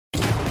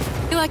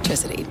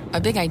Electricity,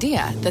 a big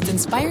idea that's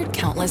inspired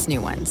countless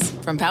new ones.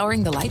 From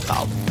powering the light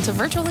bulb to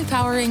virtually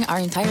powering our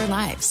entire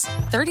lives.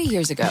 30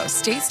 years ago,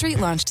 State Street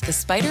launched the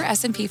Spider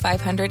S&P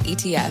 500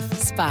 ETF,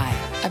 SPY.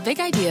 A big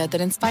idea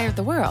that inspired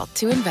the world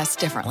to invest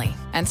differently.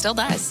 And still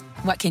does.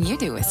 What can you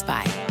do with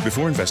SPY?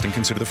 Before investing,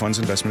 consider the fund's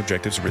investment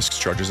objectives, risks,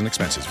 charges, and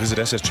expenses. Visit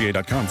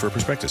ssga.com for a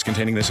prospectus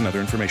containing this and other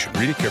information.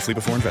 Read it carefully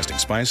before investing.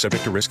 SPY is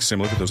subject to risks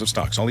similar to those of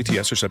stocks. All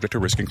ETFs are subject to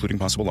risk, including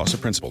possible loss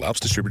of principal. Alps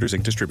Distributors,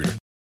 Inc. Distributor.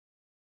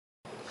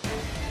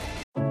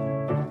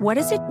 What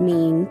does it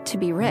mean to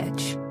be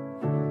rich?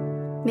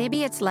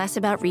 Maybe it's less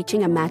about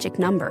reaching a magic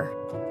number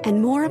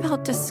and more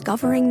about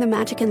discovering the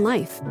magic in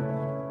life.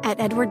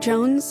 At Edward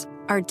Jones,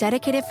 our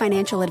dedicated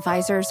financial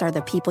advisors are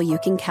the people you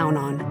can count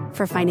on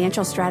for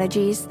financial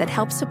strategies that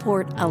help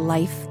support a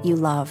life you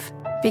love.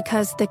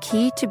 Because the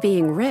key to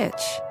being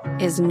rich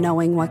is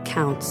knowing what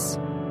counts.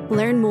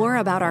 Learn more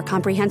about our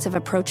comprehensive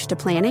approach to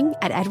planning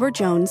at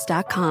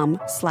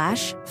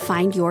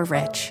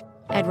edwardjones.com/findyourrich.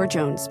 Edward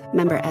Jones,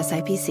 member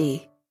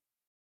SIPC.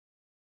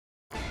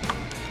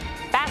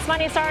 Fast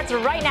Money starts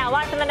right now,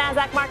 live from the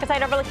NASDAQ market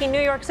site overlooking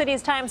New York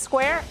City's Times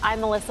Square. I'm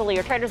Melissa Lee.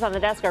 Your traders on the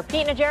desk are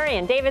Pete Najarian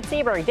and David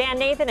Seaberg, Dan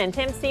Nathan and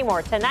Tim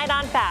Seymour. Tonight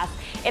on Fast,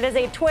 it is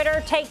a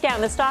Twitter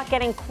takedown. The stock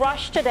getting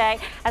crushed today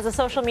as a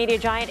social media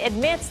giant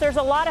admits there's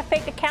a lot of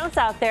fake accounts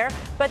out there,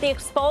 but the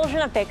expulsion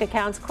of fake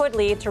accounts could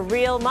lead to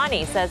real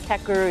money, says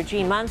tech guru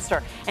Gene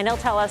Munster. And he'll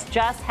tell us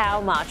just how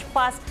much.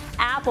 Plus,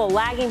 Apple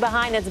lagging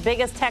behind its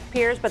biggest tech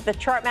peers, but the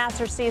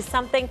chartmaster sees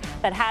something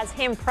that has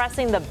him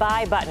pressing the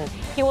buy button.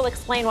 He will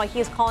explain why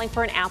he's calling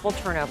for an Apple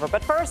turnover.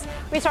 But first,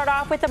 we start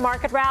off with the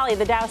market rally.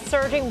 The Dow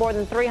surging more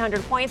than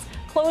 300 points,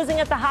 closing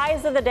at the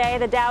highs of the day.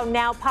 The Dow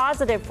now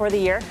positive for the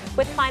year,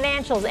 with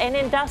financials and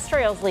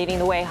industrials leading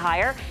the way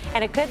higher.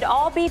 And it could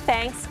all be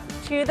thanks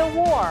to the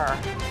war.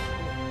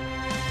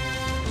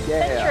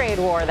 The trade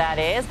war, that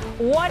is.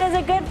 What is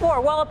it good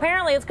for? Well,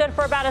 apparently it's good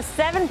for about a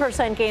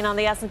 7% gain on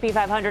the S&P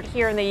 500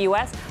 here in the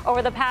U.S.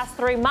 over the past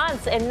 3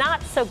 months, and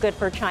not so good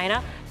for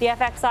China. The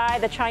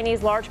FXI, the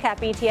Chinese large-cap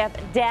ETF,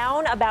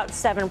 down about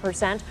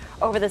 7%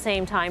 over the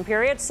same time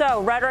period. So,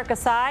 rhetoric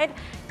aside,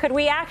 could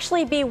we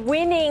actually be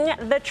winning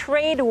the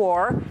trade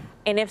war?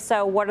 And if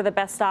so, what are the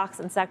best stocks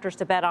and sectors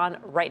to bet on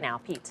right now?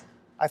 Pete.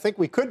 I think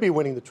we could be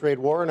winning the trade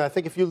war, and I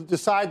think if you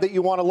decide that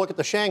you want to look at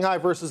the Shanghai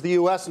versus the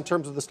U.S. in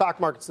terms of the stock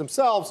markets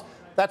themselves,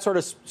 that sort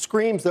of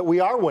screams that we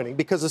are winning,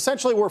 because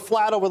essentially we're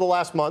flat over the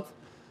last month,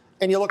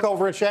 and you look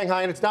over in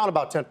Shanghai and it's down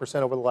about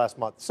 10% over the last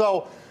month.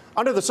 So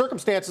under the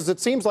circumstances, it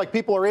seems like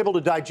people are able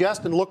to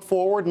digest and look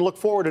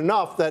forward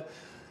enough that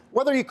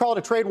whether you call it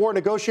a trade war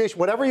negotiation,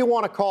 whatever you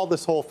want to call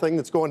this whole thing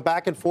that's going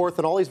back and forth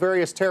and all these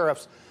various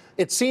tariffs,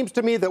 it seems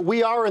to me that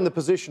we are in the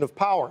position of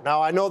power.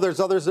 Now, I know there's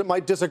others that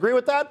might disagree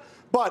with that,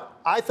 but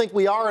I think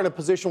we are in a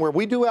position where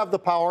we do have the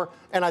power,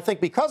 and I think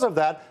because of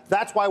that,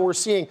 that's why we're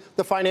seeing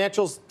the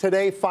financials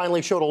today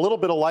finally showed a little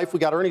bit of life. We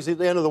got earnings at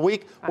the end of the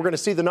week. We're going to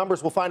see the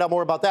numbers. We'll find out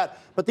more about that.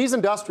 But these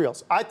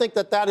industrials, I think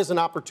that is an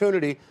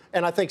opportunity,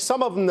 and I think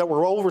some of them that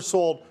were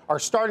oversold are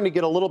starting to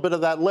get a little bit of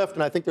that lift,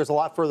 and I think there's a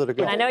lot further to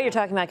go. And I know you're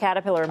talking about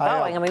Caterpillar and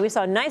Boeing. I mean, we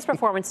saw nice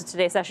performances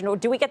today's session.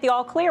 Do we get the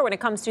all clear when it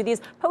comes to these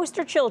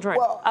poster children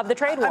of the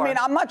trade war? I mean,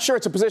 I'm not sure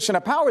it's a position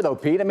of power, though,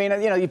 Pete. I mean,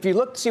 if you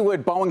look to see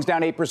what Boeing's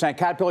down 8%,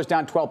 Caterpillar's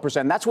down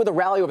 12%. That's with a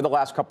rally over the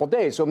last couple of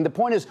days. So the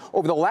point is,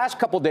 over the last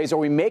couple of days, are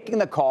we making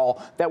the call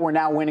that we're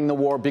now winning the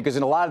war? Because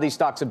in a lot of these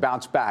stocks have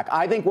bounced back.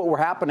 I think what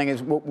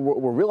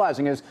we're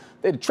realizing is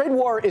that a trade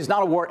war is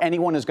not a war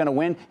anyone is going to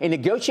win. A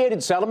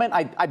negotiated settlement,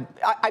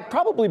 I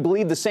probably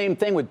believe the same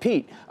thing with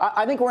Pete.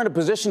 I think we're in a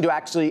position to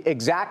actually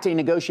exact a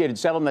negotiated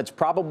settlement that's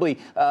probably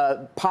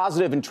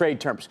positive in trade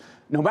terms.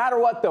 No matter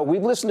what, though,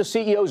 we've listened to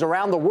CEOs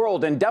around the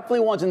world, and definitely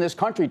ones in this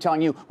country,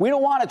 telling you we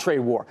don't want a trade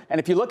war. And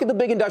if you look at the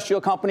big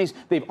industrial companies,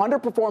 they've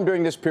underperformed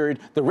during this period.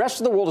 The rest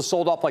of the world is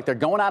sold off like they're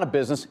going out of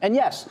business. And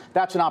yes,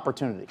 that's an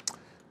opportunity.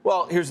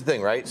 Well, here's the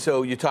thing, right?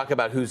 So you talk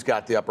about who's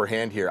got the upper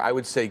hand here. I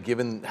would say,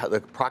 given the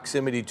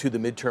proximity to the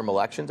midterm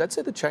elections, I'd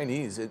say the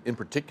Chinese in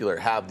particular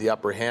have the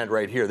upper hand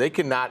right here.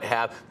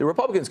 The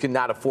Republicans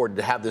cannot afford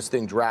to have this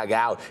thing drag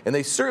out. And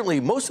they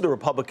certainly, most of the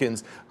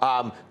Republicans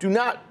do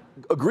not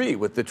agree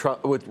with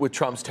with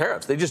Trump's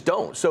tariffs. They just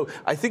don't. So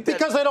I think that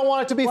because they don't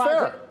want it to be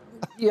fair.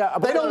 Yeah,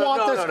 they don't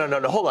want this. No.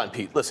 Hold on,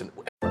 Pete. Listen.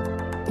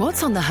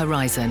 What's on the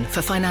horizon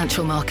for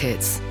financial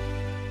markets?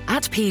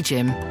 At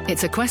PGIM,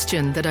 it's a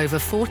question that over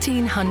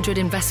 1,400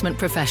 investment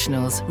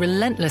professionals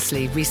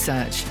relentlessly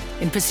research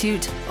in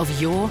pursuit of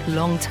your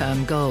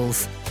long-term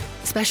goals.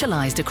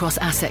 Specialized across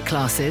asset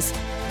classes,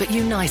 but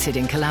united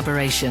in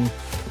collaboration,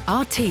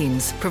 our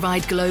teams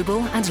provide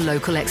global and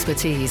local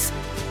expertise.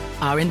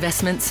 Our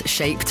investments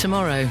shape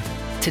tomorrow,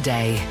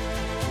 today.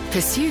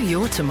 Pursue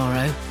your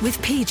tomorrow with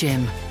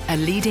PGIM, a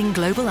leading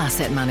global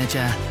asset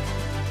manager.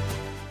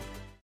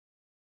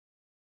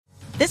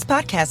 This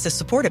podcast is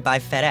supported by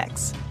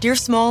FedEx. Dear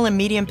small and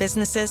medium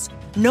businesses,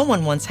 no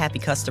one wants happy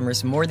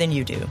customers more than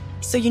you do.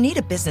 So you need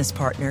a business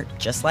partner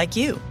just like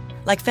you.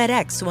 Like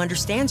FedEx, who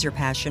understands your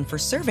passion for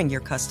serving your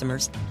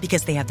customers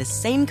because they have the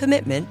same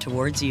commitment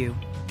towards you.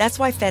 That's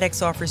why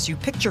FedEx offers you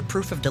picture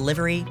proof of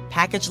delivery,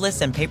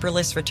 packageless and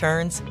paperless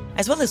returns,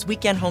 as well as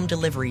weekend home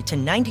delivery to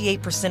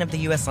 98% of the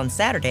U.S. on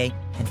Saturday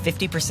and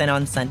 50%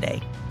 on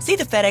Sunday. See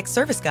the FedEx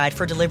service guide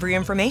for delivery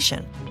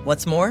information.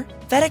 What's more,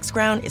 FedEx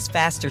Ground is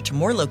faster to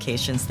more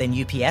locations than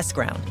UPS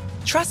Ground.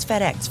 Trust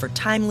FedEx for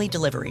timely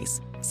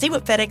deliveries. See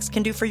what FedEx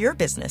can do for your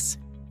business.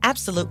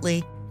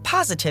 Absolutely,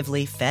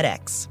 positively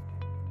FedEx.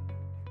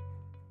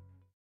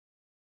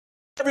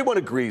 Everyone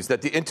agrees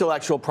that the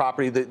intellectual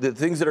property, the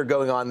things that are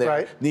going on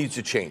there needs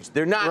to change.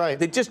 They're not,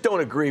 they just don't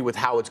agree with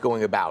how it's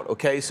going about,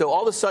 okay? So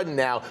all of a sudden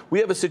now we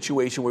have a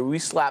situation where we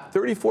slap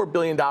 $34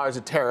 billion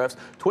of tariffs,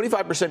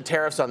 25%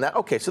 tariffs on that.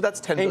 Okay, so that's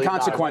 $10 billion.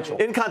 Inconsequential.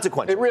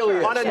 Inconsequential. It really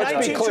is. On a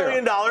 $19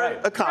 trillion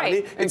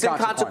economy, it's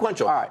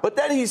inconsequential. But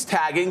then he's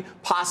tagging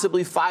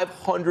possibly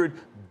 $500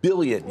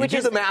 billion. Which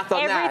is the math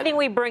on that. Everything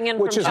we bring in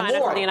from China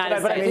to the United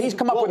States. But I mean, he's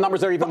come up with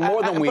numbers that are even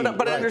more than we.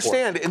 But I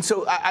understand, and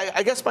so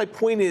I guess my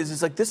point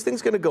is like this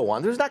thing's going to go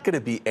on. There's not going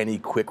to be any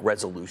quick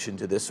resolution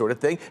to this sort of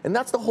thing, and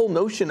that's the whole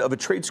notion of a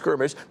trade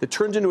skirmish that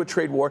turns into a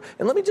trade war.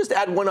 And let me just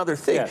add one other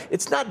thing: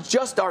 it's not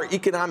just our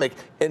economic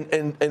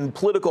and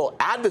political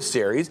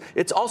adversaries;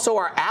 it's also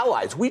our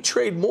allies. We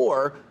trade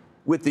more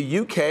with the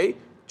UK,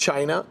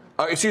 China.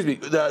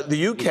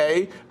 The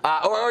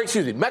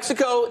UK,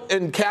 Mexico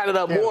and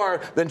Canada more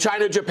than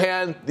China,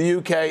 Japan, the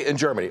UK, and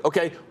Germany.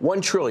 Okay,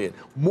 $1 trillion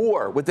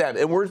more with them,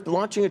 and we're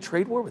launching a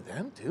trade war with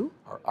them too,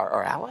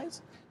 our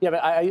allies. Yeah,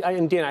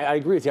 but Dan, I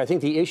agree with you. I think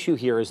the issue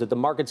here is that the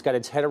market's got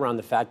its head around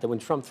the fact that when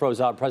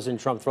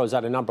President Trump throws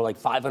out a number like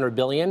 $500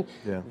 billion,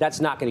 that's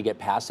not going to get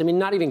passed. I mean,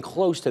 not even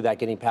close to that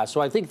getting passed. So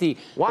I think the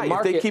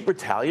market, if they keep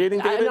retaliating,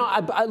 David?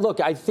 Look,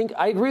 I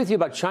agree with you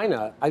about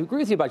China.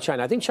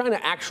 I think China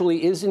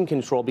actually is in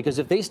control because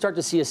if they start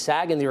to see a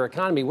sag in their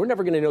economy, we're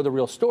never going to know the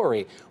real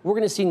story. We're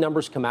going to see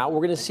numbers come out.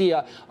 We're going to see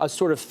a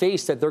sort of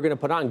face that they're going to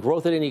put on.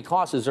 Growth at any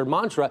cost is their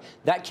mantra.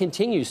 That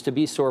continues to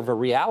be sort of a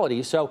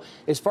reality. So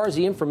as far as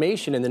the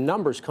information and the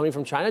numbers coming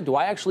from China, do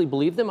I actually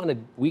believe them on a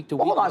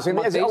week-to-week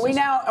basis? Are we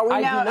now?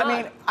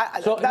 I mean,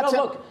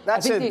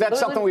 that's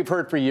something we've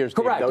heard for years.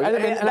 Correct.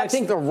 And I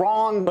think the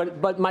wrong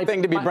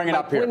thing to be bringing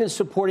up here. My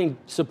point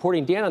is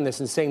supporting Dan on this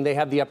and saying they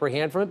have the upper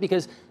hand from it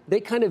because they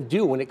kind of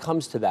do when it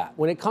comes to that.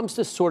 When it comes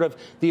to sort of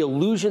the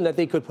illusion that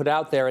they could put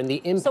out there and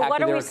the impact of their economy. So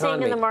what are we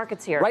seeing in the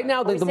markets here? Right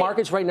now, the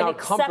markets right now are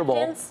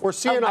comfortable. We're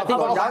seeing I think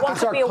the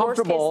markets are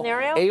comfortable.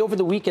 Over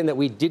the weekend that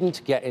we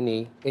didn't get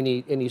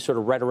any sort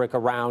of rhetoric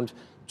around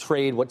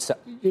trade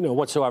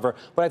whatsoever.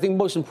 But I think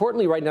most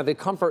importantly right now, the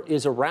comfort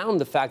is around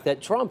the fact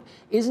that Trump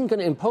isn't going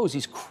to impose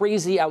these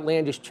crazy,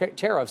 outlandish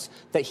tariffs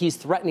that he's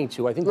threatening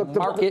to. I think the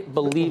market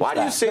believes that. Why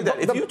do you say that?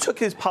 If you took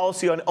his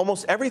policy on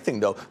almost everything,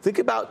 though, think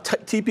about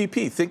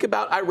TPP, think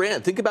about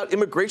Iran, think about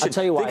immigration,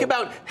 think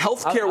about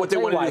health care, what they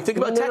want to do, think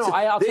about Texas.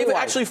 They've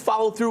actually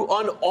followed through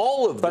on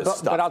all of this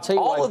stuff. But I'll tell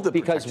you why,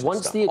 because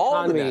once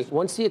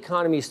the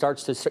economy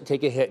starts to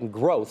take a hit and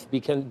growth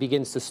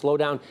begins to slow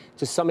down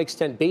to some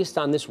extent based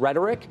on this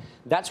rhetoric,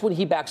 that's when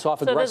he backs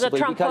off aggressively.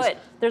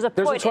 There's a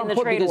put in the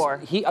trade war.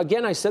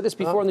 Again, I said this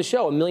before on the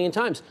show a million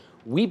times.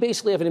 We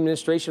basically have an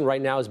administration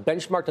right now is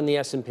benchmarked on the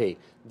S&P.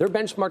 They're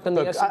benchmarked on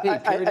the S&P.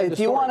 If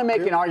you want to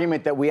make an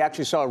argument that we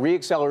actually saw a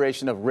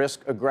reacceleration of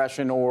risk,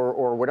 aggression,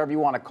 or whatever you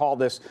want to call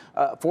this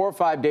 4 or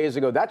 5 days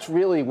ago, that's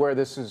really where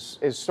this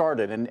is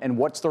started. And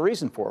what's the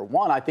reason for it?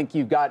 One, I think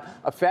you've got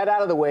a Fed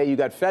out of the way. You've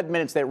got Fed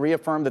minutes that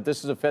reaffirm that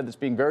this is a Fed that's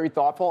being very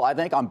thoughtful, I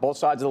think, on both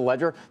sides of the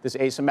ledger, this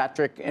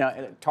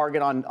asymmetric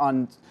target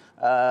on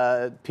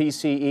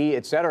PCE,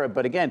 et cetera.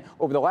 But again,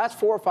 over the last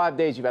 4 or 5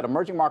 days, you've had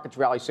emerging markets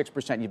rally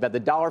 6%. You've had the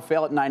dollar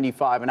fail at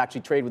 95 and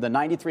actually trade with a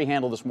 93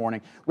 handle this morning.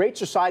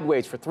 Rates are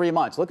sideways for 3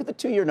 months. Look at the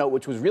 2-year note,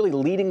 which was really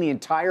leading the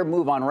entire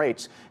move on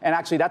rates. And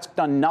actually, that's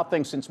done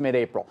nothing since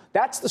mid-April.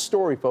 That's the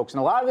story, folks. And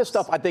a lot of this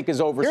stuff, I think,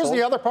 is oversold. Here's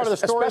the other part of the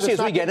story, especially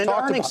as we get into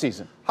earnings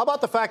season. How about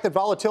the fact that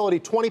volatility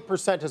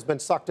 20% has been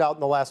sucked out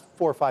in the last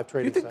 4 or 5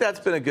 trading sessions? You think that's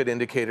been a good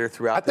indicator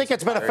throughout? I think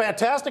it's been a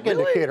fantastic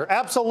indicator.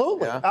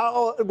 Absolutely.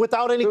 Yeah.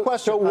 Without any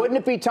question. So wouldn't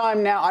it be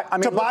time now? I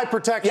mean, to buy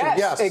protection,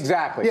 yes.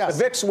 Exactly. Yes.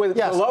 The VIX with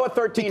below a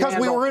 13 because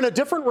handle. we were in a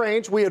different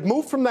range. We had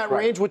moved from that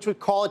range, which would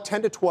call it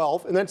 10 to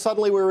 12, and then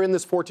suddenly we were in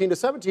this 14 to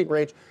 17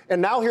 range. And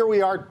now here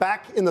we are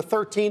back in the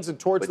 13s and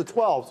towards the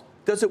 12s.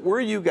 Does it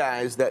worry you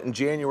guys that in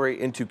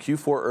January into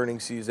Q4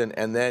 earnings season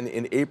and then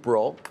in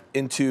April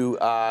into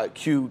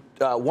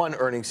Q1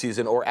 earnings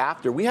season or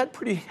after, we had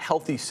pretty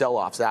healthy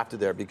sell-offs after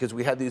there because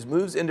we had these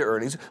moves into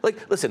earnings.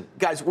 Like, listen,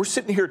 guys, we're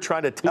sitting here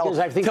trying to tell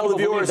the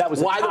viewers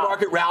why the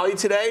market rallied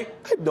today.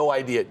 I have no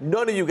idea.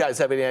 None of you guys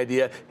have any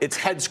idea. It's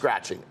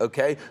head-scratching,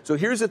 okay? So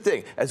here's the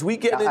thing. As we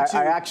get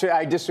into...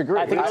 I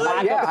disagree. It's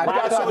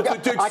the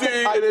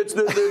Dixie and it's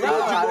the emerging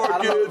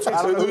markets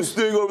and this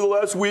thing over the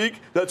last week.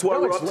 That's why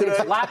we're up today.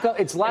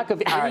 It's lack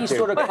of any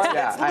sort of...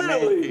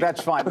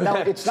 That's fine. No,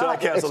 it's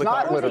not. It's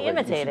not literally.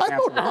 Imitated. I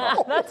don't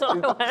know. That's what I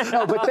want to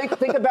No, but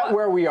think about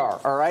where we are,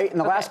 all right? In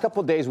the last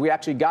couple of days, we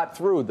actually got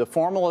through the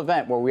formal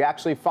event where we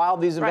actually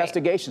filed these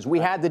investigations. We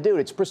had to do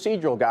it. It's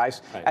procedural,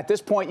 guys. At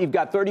this point, you've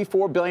got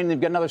 $34 billion,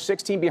 you've got another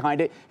 16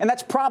 behind it, and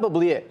that's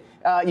probably it.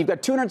 You've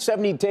got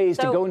 270 days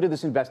to go into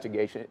this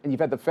investigation, and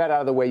you've had the Fed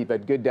out of the way. You've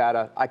had good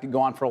data. I could go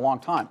on for a long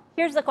time.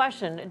 Here's the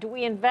question. Do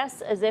we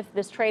invest as if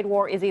this trade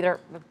war is either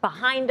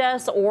behind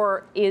us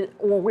or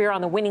we're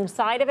on the winning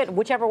side of it,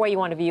 whichever way you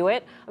want to view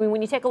it? I mean,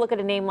 when you take a look at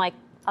a name like,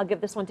 I'll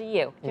give this one to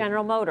you,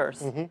 General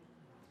Motors,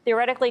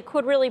 theoretically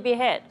could really be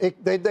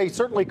hit. They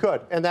certainly could,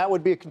 and that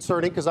would be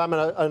concerning because I'm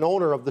an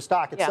owner of the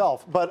stock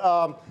itself. But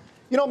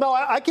Mel,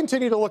 I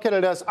continue to look at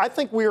it as I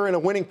think we are in a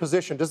winning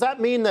position. Does that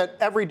mean that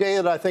every day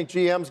that I think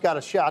GM's got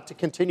a shot to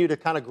continue to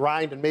kind of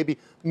grind and maybe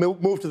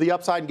move to the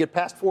upside and get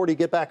past 40,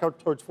 get back out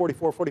towards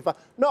 44, 45?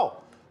 No.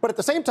 But at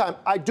the same time,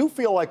 I do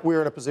feel like we're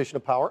in a position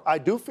of power. I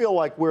do feel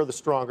like we're the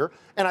stronger.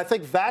 And I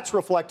think that's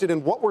reflected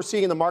in what we're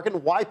seeing in the market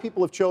and why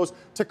people have chose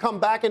to come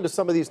back into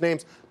some of these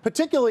names,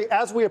 particularly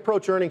as we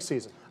approach earnings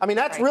season. I mean,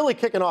 that's really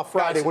kicking off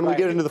Friday when we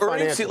get into the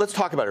financials. Let's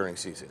talk about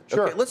earnings season.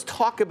 Sure. Okay, let's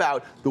talk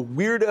about the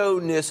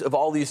weirdo-ness of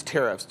all these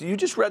tariffs. You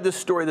just read this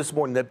story this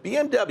morning that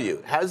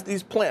BMW has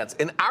these plants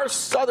in our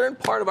southern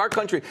part of our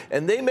country,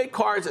 and they make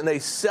cars and they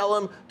sell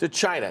them to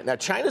China. Now,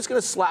 China's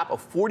going to slap a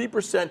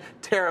 40%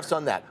 tariffs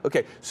on that.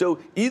 Okay, so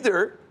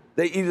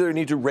they either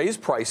need to raise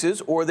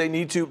prices or they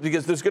need to,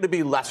 because there's going to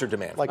be lesser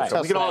demand.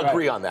 So we can all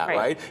agree on that,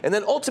 right? And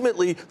then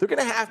ultimately, they're going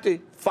to have to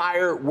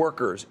fire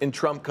workers in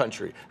Trump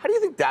country. How do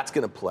you think that's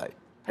going to play?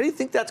 How do you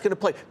think that's going to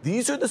play?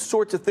 These are the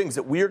sorts of things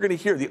that we are going to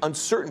hear, the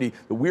uncertainty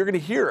that we're going to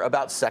hear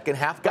about second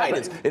half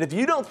guidance. And if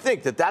you don't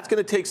think that that's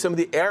going to take some of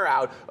the air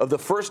out of the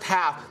first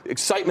half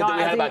excitement that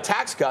we had about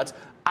tax cuts,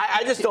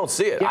 I just don't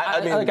see it. Yeah, I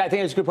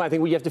think it's a good point. I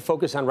think what you have to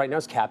focus on right now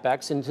is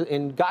CapEx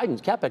and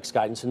guidance, CapEx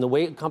guidance, and the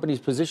way companies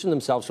position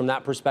themselves from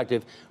that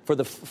perspective for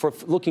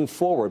looking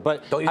forward.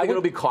 But don't you think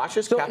it'll be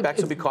cautious?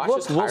 CapEx will be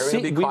cautious. Hiring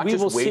will be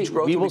cautious. Wage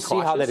growth will be cautious. We will see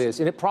how that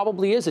is, and it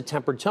probably is a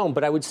tempered tone.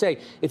 But I would say,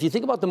 if you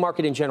think about the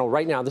market in general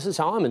right now, this is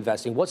how I'm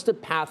investing. What's the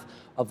path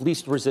of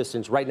least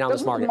resistance right now in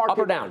this market? Up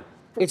or down?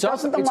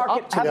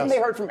 Haven't they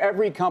heard from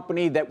every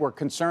company that we're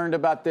concerned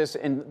about this?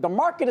 And the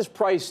market is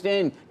priced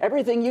in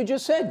everything you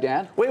just said,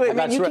 Dan. Wait,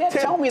 you can't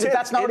tell me that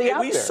that's not already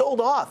out there. We sold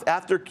off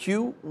after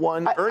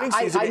Q1 earnings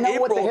season in April. I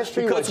know what the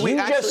history was. You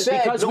just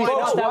said because we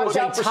thought that was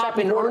a top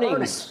in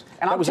earnings.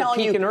 And I'm telling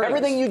you,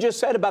 everything you just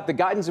said about the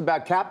guidance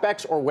about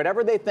CapEx or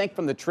whatever they think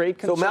from the trade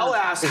concerns. So Mel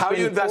asked, how are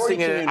you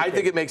investing in it? I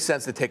think it makes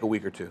sense to take a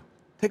week or two.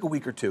 Take a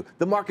week or two.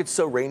 The market's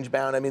so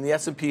range-bound. I mean, the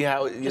S&P,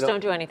 don't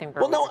do anything.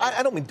 Well, no,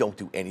 I don't mean don't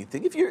do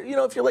anything. If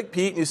you're like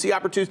Pete and you see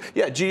opportunities,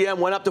 GM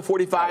went up to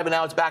 45 and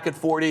now it's back at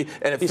 40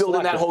 and it filled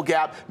in that whole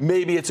gap.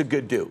 Maybe it's a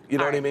good do. You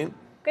know what I mean?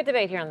 Good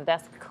debate here on the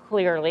desk,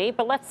 clearly.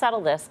 But let's settle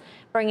this.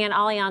 Bring in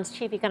Allianz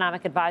Chief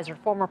Economic Advisor,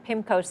 former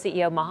PIMCO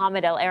CEO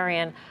Mohamed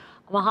El-Erian.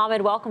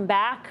 Mohamed, welcome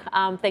back.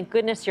 Thank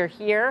goodness you're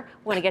here.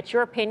 I want to get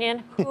your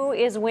opinion. Who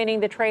is winning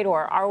the trade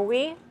war? Are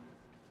we?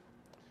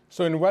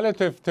 So in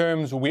relative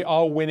terms, we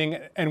are winning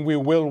and we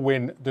will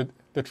win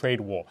the trade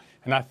war.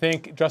 And I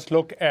think just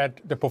look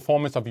at the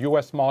performance of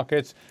U.S.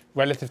 markets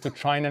relative to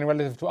China and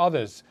relative to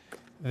others.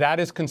 That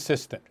is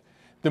consistent.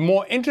 The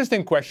more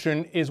interesting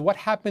question is what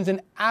happens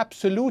in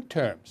absolute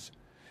terms.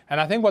 And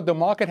I think what the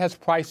market has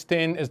priced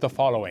in is the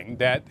following,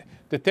 that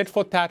the tit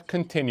for tat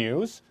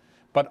continues,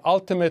 but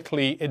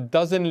ultimately it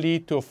doesn't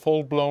lead to a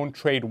full-blown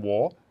trade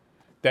war,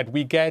 that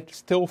we get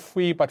still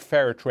free but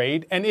fairer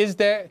trade. And is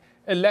there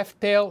a left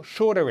tail?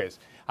 Sure there is.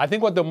 I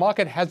think what the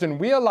market hasn't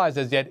realized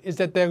as yet is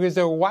that there is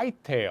a right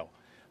tail.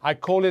 I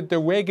call it the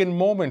Reagan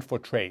moment for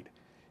trade.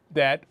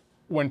 That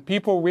when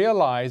people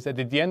realize that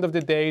at the end of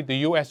the day, the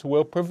U.S.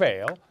 will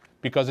prevail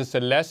because it's a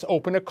less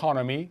open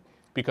economy,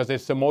 because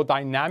it's a more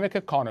dynamic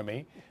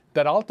economy,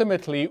 that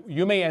ultimately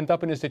you may end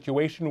up in a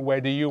situation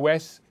where the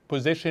U.S.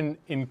 position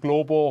in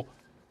global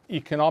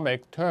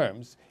economic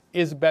terms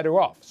is better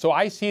off. So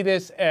I see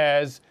this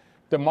as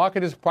the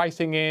market is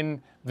pricing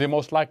in the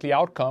most likely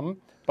outcome,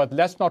 but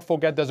let's not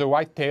forget there's a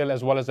right tail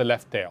as well as a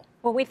left tail.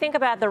 When we think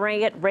about the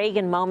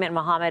Reagan moment,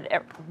 Mohamed,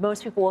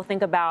 most people will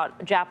think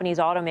about Japanese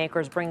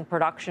automakers bringing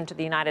production to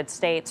the United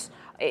States.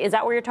 Is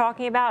that what you're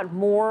talking about?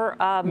 More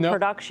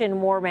production,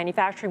 more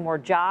manufacturing, more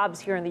jobs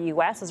here in the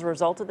U.S. as a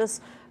result of this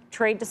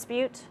trade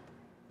dispute?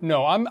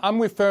 No, I'm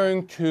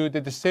referring to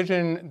the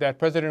decision that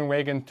President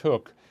Reagan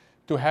took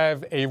to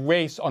have a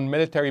race on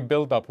military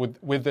buildup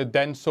with the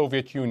then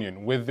Soviet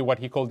Union, with what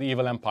he called the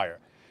evil empire.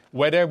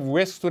 Were there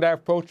risks to that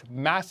approach?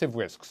 Massive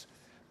risks.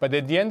 But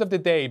at the end of the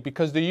day,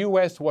 because the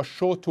U.S. was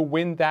sure to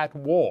win that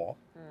war,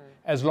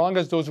 as long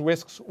as those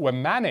risks were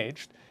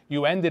managed,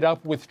 you ended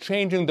up with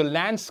changing the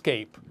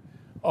landscape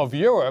of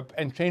Europe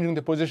and changing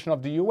the position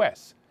of the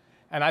U.S.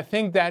 And I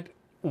think that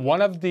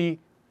one of the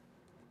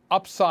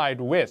upside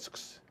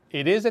risks,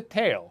 it is a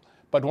tail,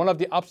 but one of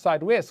the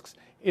upside risks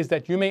is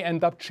that you may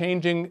end up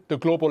changing the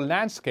global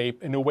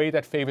landscape in a way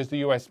that favors the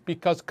U.S.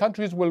 because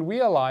countries will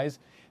realize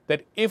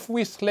that if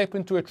we slip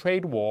into a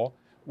trade war,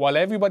 while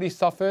everybody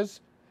suffers,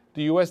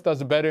 the U.S.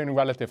 does better in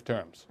relative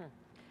terms.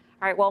 All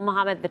All right, well,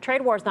 Mohammed, the trade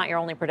war is not your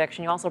only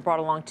prediction. You also brought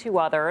along two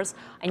others,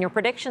 and your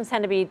predictions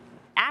tend to be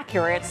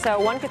accurate, so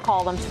one could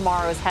call them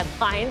tomorrow's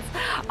headlines.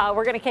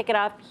 We're going to kick it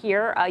up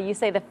here. You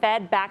say the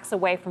Fed backs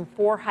away from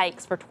 4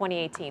 hikes for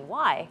 2018.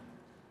 Why?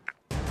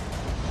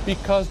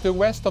 Because the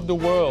rest of the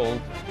world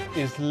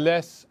is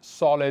less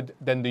solid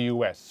than the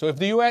U.S. So if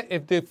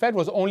the Fed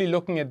was only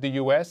looking at the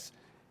U.S.,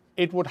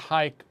 it would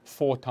hike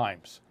 4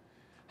 times.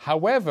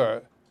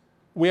 However,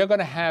 we are going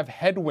to have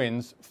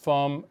headwinds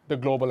from the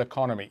global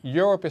economy.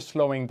 Europe is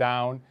slowing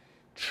down.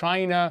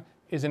 China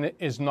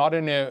is not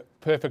in a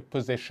perfect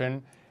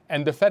position.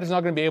 And the Fed is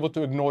not going to be able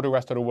to ignore the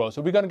rest of the world.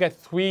 So we're going to get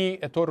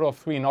a total of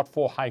 3, not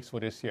 4 hikes for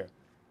this year.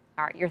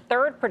 All right, your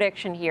third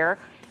prediction here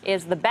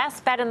is the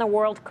best bet in the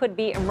world could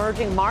be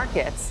emerging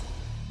markets.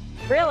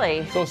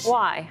 Really? So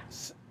why?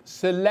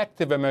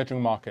 Selective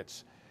emerging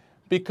markets,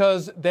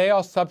 because they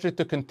are subject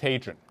to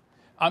contagion.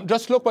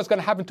 Just look what's going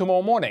to happen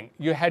tomorrow morning.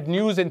 You had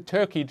news in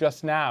Turkey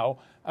just now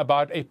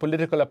about a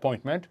political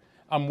appointment.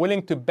 I'm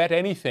willing to bet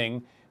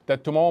anything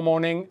that tomorrow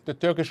morning the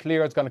Turkish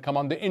lira is going to come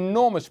under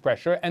enormous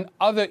pressure and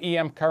other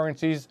EM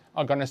currencies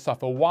are going to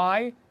suffer.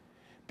 Why?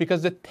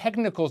 Because the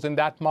technicals in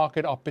that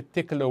market are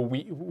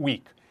particularly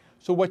weak.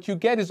 So what you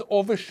get is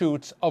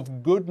overshoots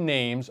of good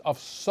names, of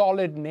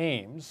solid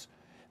names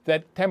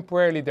that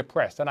temporarily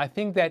depressed. And I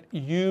think that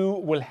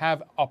you will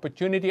have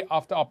opportunity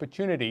after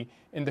opportunity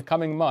in the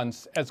coming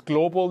months as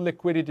global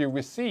liquidity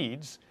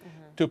recedes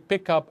to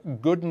pick up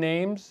good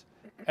names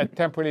at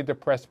temporarily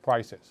depressed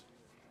prices.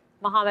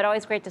 Mohammed,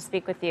 always great to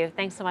speak with you.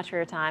 Thanks so much for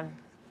your time.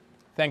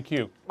 Thank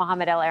you.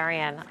 Mohammed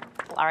El-Arian.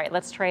 All right,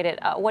 let's trade it.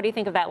 What do you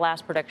think of that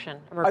last prediction?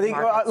 I think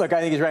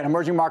he's right.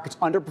 Emerging markets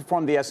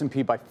underperformed the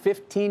S&P by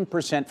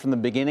 15% from the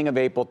beginning of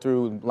April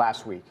through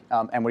last week.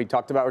 And what he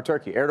talked about with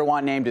Turkey.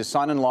 Erdogan named his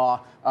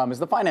son-in-law as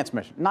the finance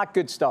minister. Not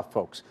good stuff,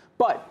 folks.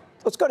 But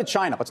let's go to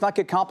China. Let's not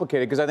get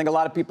complicated, because I think a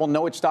lot of people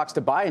know which stocks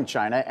to buy in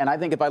China. And I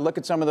think if I look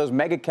at some of those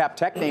mega cap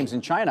tech names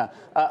in China,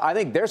 I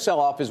think their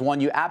sell-off is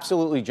one you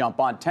absolutely jump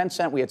on.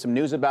 Tencent, we had some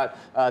news about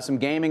some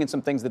gaming and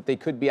some things that they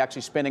could be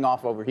actually spinning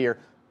off over here.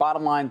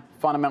 Bottom line,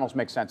 fundamentals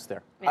make sense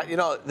there.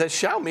 The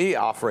Xiaomi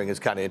offering is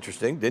kind of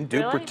interesting. Didn't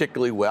do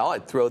particularly well.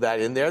 I'd throw that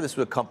in there. This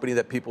was a company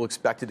that people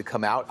expected to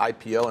come out,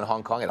 IPO in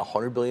Hong Kong at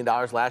 $100 billion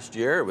last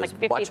year. It was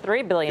like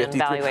 $53 billion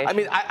valuation. I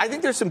mean, I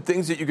think there's some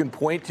things that you can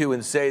point to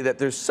and say that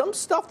there's some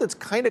stuff that's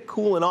kind of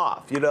cooling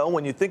off. You know,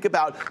 when you think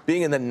about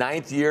being in the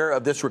 9th year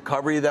of this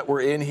recovery that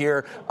we're in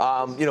here,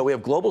 we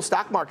have global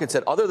stock markets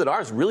that, other than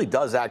ours, really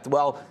does act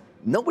well.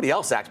 Nobody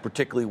else acts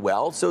particularly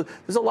well. So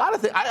there's a lot of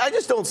things. I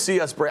just don't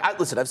see us break.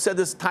 Listen, I've said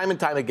this time and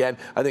time again.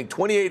 I think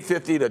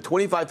 2850 to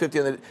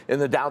 2550 in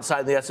the downside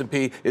in the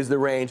S&P is the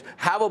range.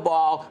 Have a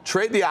ball.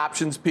 Trade the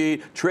options,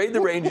 Pete. Trade the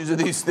ranges of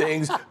these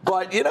things.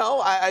 But,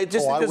 I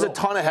just think there's a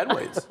ton of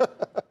headwinds.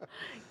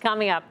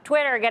 Coming up,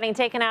 Twitter getting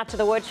taken out to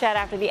the woodshed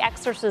after the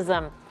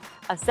exorcism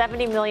of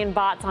 70 million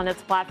bots on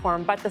its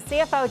platform. But the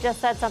CFO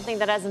just said something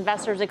that has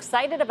investors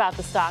excited about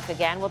the stock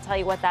again. We'll tell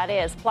you what that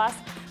is. Plus,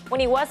 when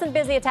he wasn't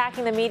busy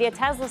attacking the media,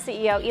 Tesla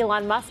CEO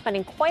Elon Musk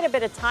spending quite a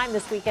bit of time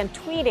this weekend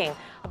tweeting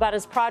about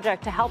his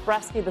project to help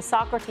rescue the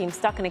soccer team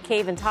stuck in a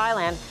cave in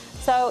Thailand.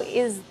 So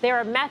is there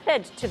a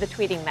method to the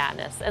tweeting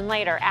madness? And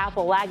later,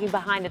 Apple lagging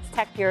behind its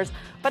tech peers,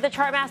 but the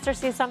chartmaster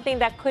sees something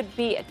that could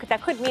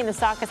mean the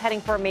stock is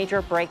heading for a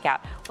major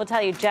breakout. We'll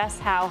tell you just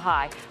how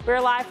high.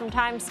 We're live from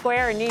Times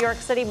Square in New York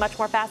City. Much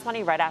more Fast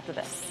Money right after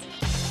this.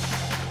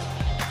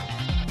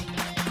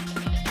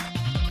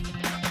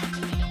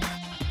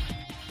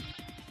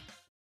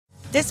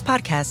 This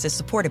podcast is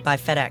supported by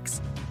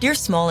FedEx. Dear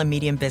small and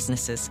medium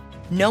businesses,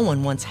 no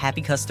one wants happy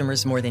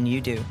customers more than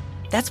you do.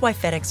 That's why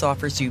FedEx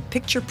offers you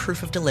picture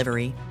proof of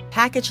delivery,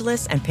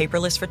 packageless and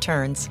paperless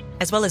returns,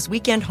 as well as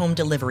weekend home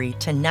delivery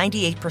to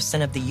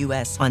 98% of the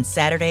U.S. on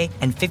Saturday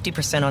and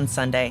 50% on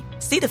Sunday.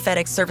 See the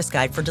FedEx service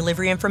guide for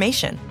delivery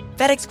information.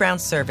 FedEx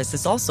Ground service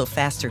is also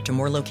faster to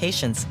more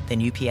locations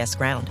than UPS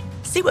Ground.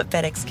 See what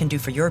FedEx can do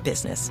for your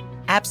business.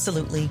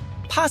 Absolutely,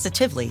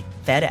 positively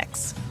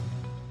FedEx.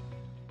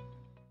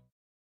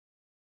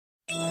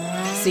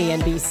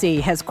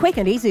 CNBC has quick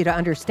and easy to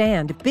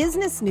understand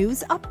business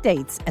news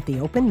updates at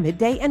the open,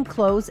 midday, and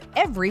close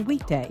every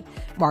weekday.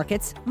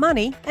 Markets,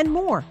 money, and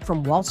more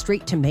from Wall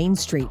Street to Main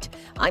Street.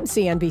 I'm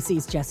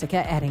CNBC's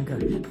Jessica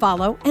Ettinger.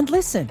 Follow and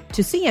listen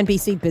to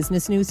CNBC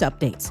Business News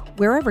Updates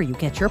wherever you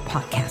get your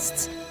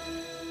podcasts.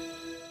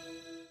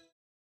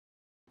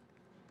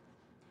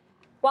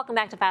 Welcome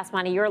back to Fast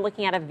Money. You're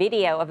looking at a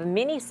video of a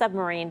mini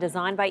submarine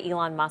designed by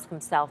Elon Musk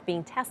himself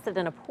being tested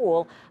in a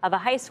pool of a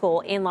high school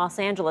in Los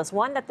Angeles,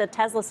 one that the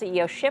Tesla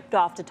CEO shipped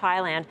off to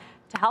Thailand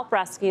to help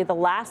rescue the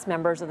last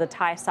members of the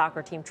Thai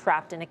soccer team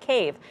trapped in a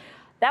cave.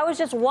 That was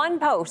just one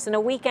post in a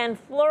weekend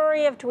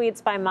flurry of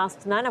tweets by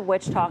Musk, none of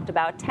which talked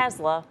about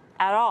Tesla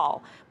at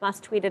all.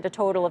 Musk tweeted a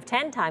total of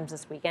 10 times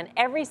this weekend.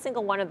 Every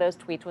single one of those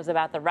tweets was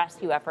about the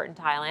rescue effort in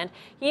Thailand.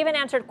 He even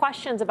answered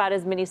questions about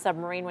his mini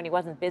submarine when he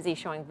wasn't busy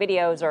showing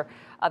videos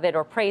of it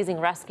or praising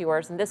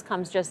rescuers. And this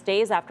comes just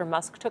days after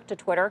Musk took to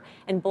Twitter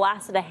and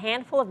blasted a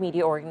handful of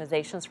media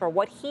organizations for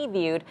what he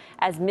viewed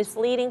as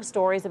misleading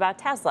stories about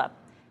Tesla.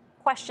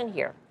 Question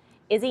here.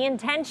 Is he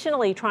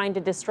intentionally trying to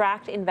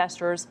distract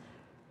investors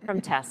from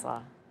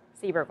Tesla?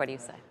 Seberg, what do you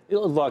say?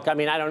 Look, I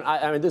mean,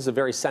 this is a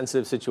very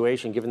sensitive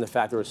situation given the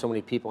fact there were so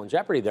many people in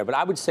jeopardy there. But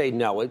I would say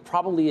no, it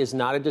probably is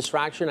not a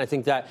distraction. I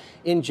think that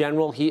in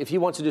general, if he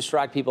wants to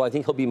distract people, I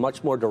think he'll be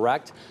much more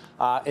direct.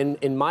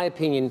 In my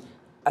opinion,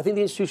 I think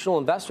the institutional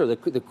investor,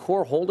 the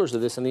core holders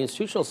of this on the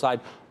institutional side,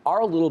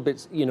 are a little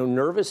bit,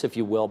 nervous, if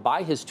you will,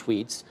 by his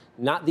tweets.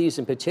 Not these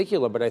in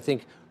particular, but I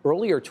think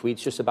earlier tweets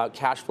just about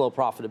cash flow,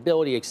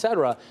 profitability, et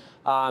cetera,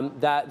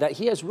 that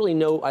he has really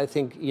no, I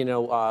think,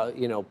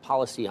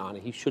 policy on.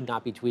 He should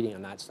not be tweeting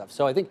on that stuff.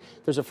 So I think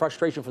there's a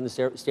frustration from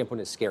the standpoint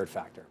of scared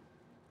factor.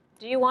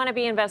 Do you want to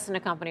be invested in a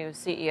company whose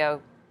CEO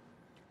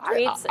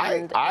tweets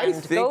and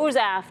think goes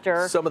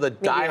after some of the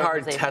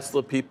diehard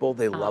Tesla people?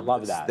 They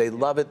love that. They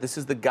love it. This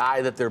is the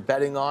guy that they're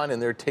betting on,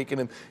 and they're taking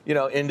him,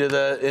 into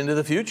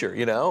the future.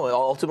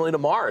 Ultimately to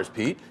Mars,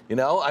 Pete.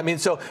 I mean,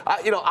 so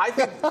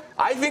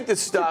I think this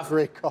stuff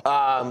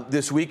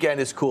this weekend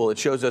is cool. It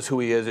shows us who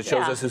he is. It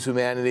shows us his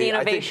humanity. The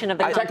innovation of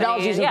the company.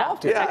 Technology's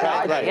involved here.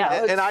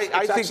 And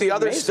I think the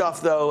other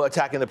stuff, though,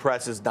 attacking the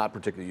press is not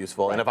particularly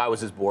useful. Right. And if I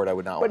was his board, I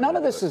would not. But none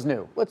of this is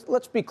new.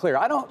 Let's be clear.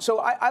 I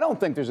don't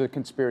think there's a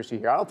conspiracy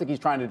here. I don't think he's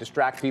trying to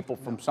distract people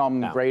from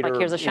some greater. Like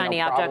here's a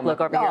shiny object. Look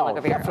over here. Look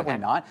over here. Definitely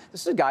not.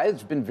 This is a guy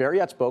that's been very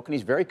outspoken.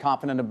 He's very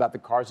confident about the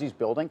cars he's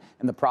building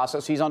and the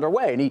process he's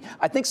underway. And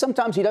I think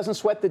sometimes he doesn't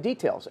sweat the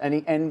details.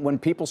 And when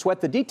people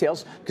sweat the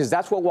details, because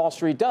that's what Wall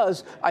Street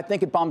does, I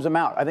think it bums him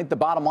out. I think the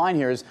bottom line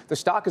here is the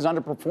stock has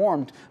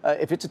underperformed.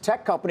 If it's a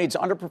tech company, it's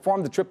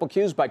underperformed the triple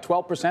Qs by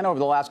 12% over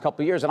the last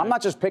couple of years. And I'm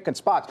not just picking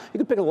spots. You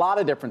can pick a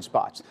lot of different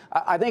spots.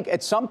 I think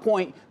at some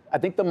point, I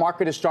think the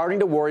market is starting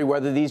to worry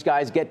whether these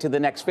guys get to the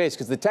next phase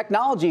because the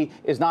technology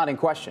is not in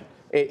question.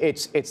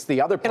 It's the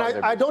other part.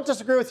 And I don't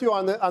disagree with you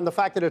on the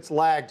fact that it's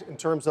lagged in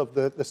terms of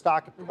the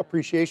stock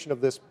appreciation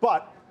of this,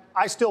 but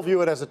I still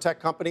view it as a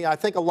tech company. I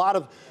think a lot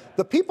of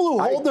the people who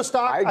hold the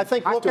stock, I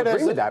think, look at it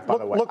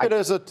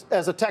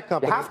as a tech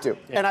company. You have to.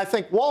 And I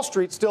think Wall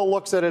Street still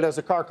looks at it as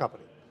a car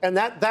company. And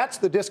that's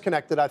the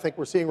disconnect that I think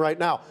we're seeing right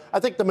now.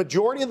 I think the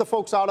majority of the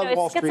folks out on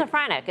Wall Street.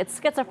 It's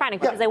schizophrenic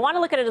because they want to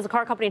look at it as a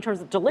car company in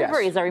terms of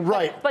deliveries,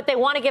 but they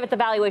want to give it the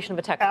valuation of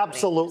a tech company.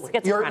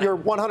 Absolutely. You're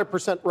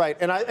 100% right.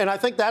 And I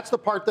think that's the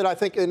part that I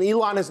think, and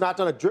Elon has not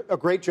done a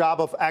great job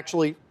of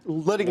actually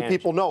letting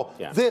people know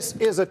this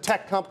is a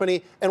tech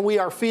company and we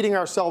are feeding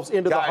ourselves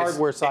into the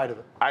hardware side of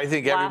it. I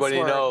think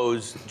everybody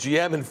knows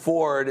GM and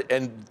Ford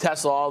and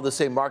Tesla all the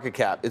same market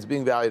cap. It's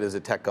being valued as a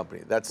tech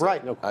company. That's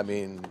right. I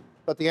mean.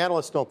 But the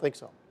analysts don't think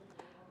so.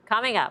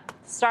 Coming up,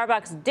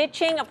 Starbucks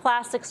ditching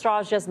plastic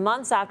straws just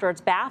months after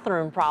its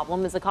bathroom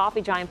problem. Is the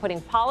coffee giant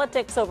putting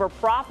politics over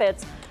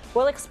profits?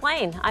 We'll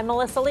explain. I'm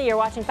Melissa Lee. You're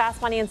watching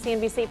Fast Money on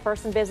CNBC,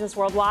 First in Business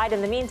Worldwide.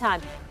 In the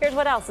meantime, here's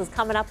what else is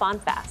coming up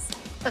on Fast.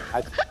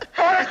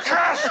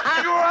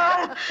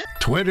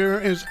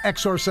 Twitter is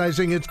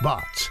exorcising its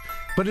bots.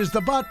 But is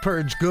the bot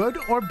purge good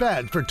or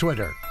bad for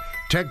Twitter?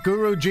 Tech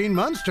guru Gene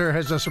Munster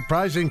has a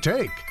surprising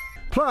take.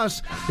 Plus,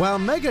 while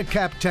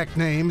mega-cap tech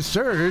names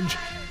surge,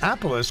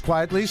 Apple has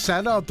quietly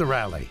sat out the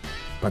rally.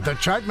 But the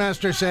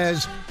chartmaster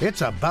says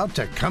it's about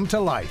to come to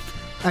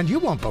life. And you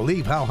won't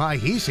believe how high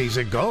he sees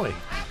it going.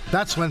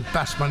 That's when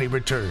Fast Money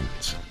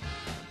returns.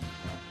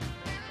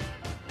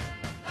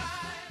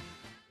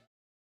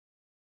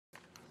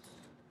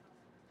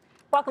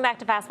 Welcome back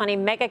to Fast Money.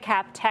 Mega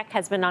cap tech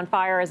has been on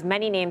fire as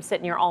many names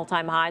sit near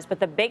all-time highs, but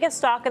the biggest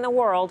stock in the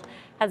world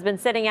has been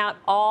sitting out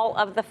all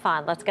of the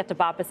fun. Let's get to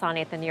Bob Pisani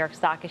at the New York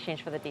Stock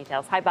Exchange for the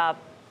details. Hi, Bob.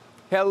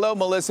 Hello,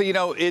 Melissa.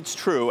 It's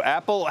true.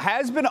 Apple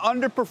has been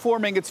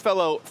underperforming its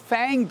fellow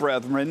FANG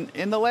brethren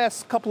in the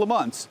last couple of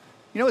months.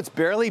 It's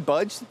barely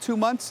budged 2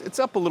 months. It's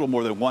up a little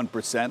more than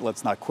 1%.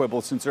 Let's not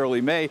quibble since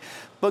early May.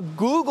 But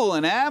Google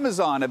and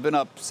Amazon have been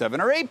up 7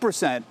 or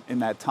 8% in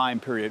that time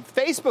period.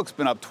 Facebook's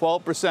been up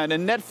 12%.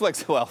 And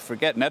Netflix, well,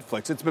 forget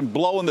Netflix. It's been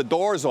blowing the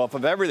doors off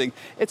of everything.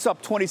 It's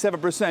up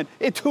 27%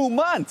 in 2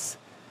 months.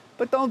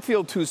 But don't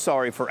feel too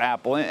sorry for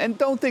Apple. And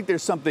don't think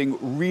there's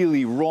something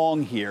really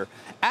wrong here.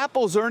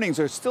 Apple's earnings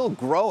are still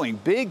growing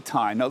big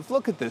time. Now,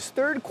 look at this.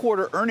 Third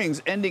quarter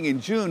earnings ending in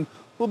June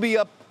will be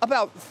up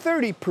about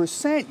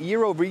 30%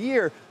 year over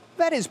year.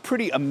 That is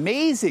pretty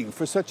amazing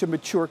for such a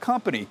mature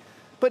company.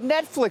 But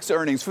Netflix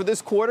earnings for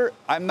this quarter,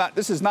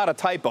 this is not a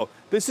typo.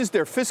 This is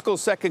their fiscal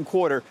second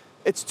quarter.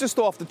 It's just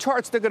off the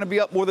charts. They're going to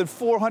be up more than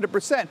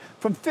 400%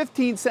 from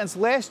 15 cents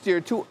last year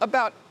to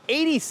about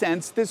 80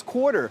 cents this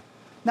quarter.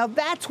 Now,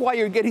 that's why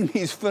you're getting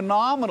these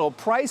phenomenal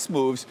price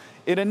moves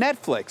in a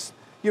Netflix.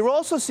 You're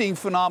also seeing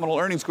phenomenal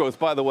earnings growth,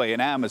 by the way,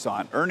 in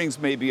Amazon. Earnings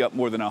may be up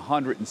more than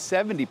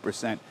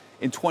 170%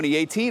 in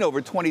 2018 over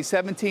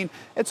 2017.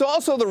 It's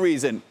also the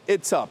reason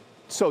it's up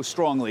so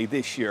strongly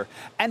this year.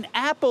 And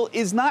Apple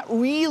is not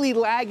really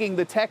lagging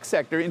the tech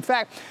sector. In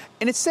fact,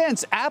 in a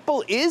sense,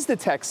 Apple is the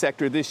tech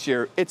sector this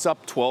year. It's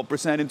up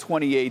 12% in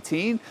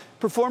 2018,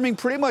 performing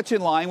pretty much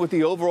in line with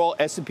the overall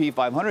S&P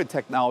 500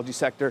 technology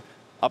sector,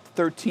 up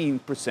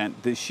 13%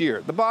 this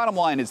year. The bottom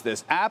line is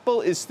this.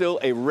 Apple is still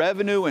a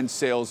revenue and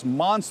sales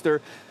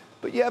monster,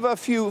 but you have a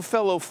few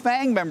fellow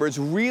FANG members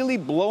really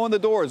blowing the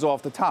doors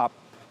off the top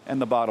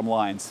and the bottom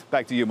lines.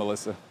 Back to you,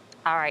 Melissa.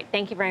 All right.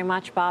 Thank you very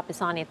much, Bob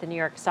Pisani at the New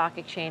York Stock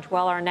Exchange.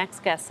 Well, our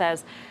next guest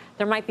says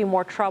there might be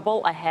more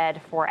trouble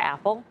ahead for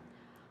Apple.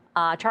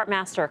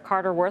 Chartmaster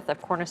Carter Worth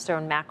of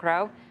Cornerstone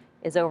Macro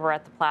is over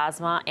at the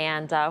Plasma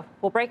and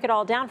will break it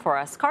all down for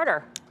us.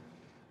 Carter.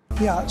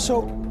 Yeah,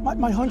 so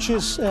my hunch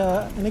is,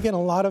 and again,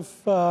 a lot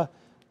of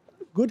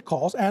good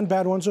calls and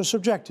bad ones are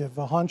subjective,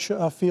 a hunch,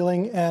 a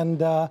feeling,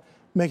 and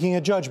making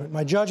a judgment.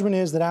 My judgment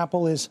is that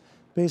Apple is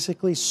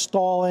basically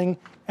stalling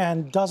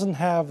and doesn't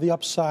have the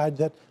upside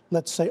that,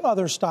 let's say,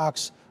 other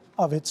stocks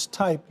of its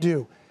type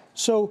do.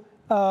 So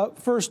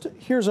first,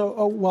 here's a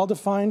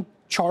well-defined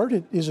chart.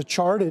 It is a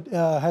chart. It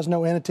has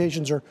no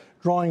annotations or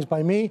drawings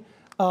by me.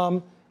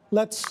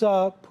 Let's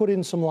put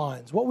in some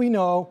lines. What we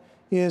know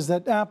is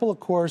that Apple, of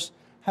course,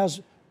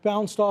 has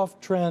bounced off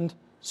trend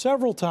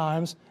several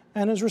times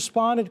and has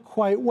responded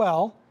quite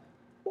well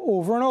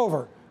over and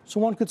over. So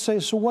one could say,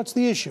 so what's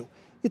the issue?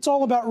 It's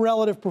all about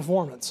relative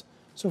performance.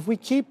 So if we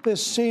keep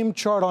this same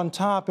chart on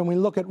top and we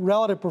look at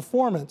relative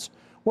performance,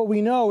 what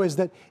we know is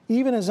that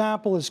even as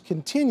Apple has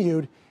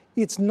continued,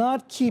 it's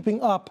not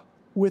keeping up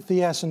with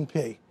the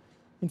S&P.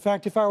 In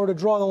fact, if I were to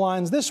draw the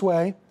lines this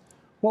way,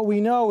 what we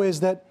know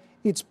is that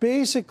it's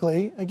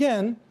basically,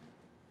 again,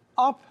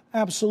 up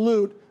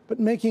absolute, but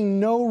making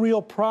no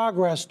real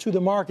progress to the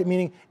market,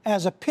 meaning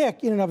as a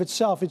pick in and of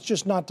itself, it's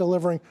just not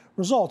delivering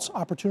results.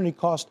 Opportunity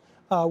cost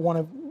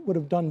would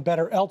have done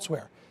better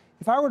elsewhere.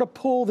 If I were to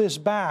pull this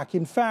back,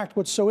 in fact,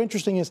 what's so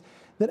interesting is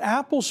that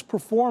Apple's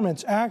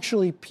performance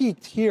actually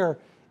peaked here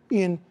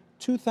in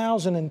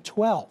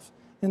 2012.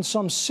 And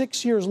some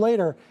 6 years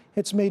later,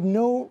 it's made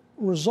no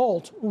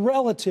result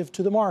relative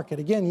to the market.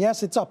 Again,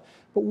 yes, it's up.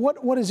 But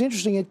what is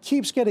interesting, it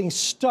keeps getting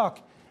stuck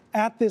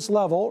at this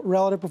level,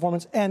 relative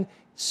performance, and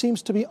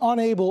seems to be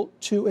unable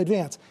to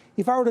advance.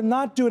 If I were to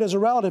not do it as a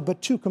relative,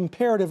 but two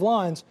comparative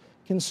lines,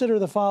 consider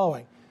the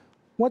following.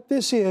 What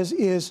this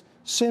is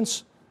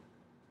since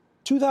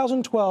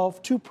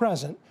 2012 to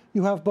present,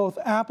 you have both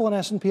Apple and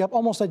S&P up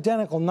almost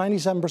identical,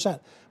 97%.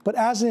 But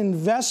as an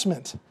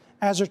investment,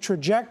 as a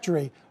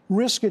trajectory,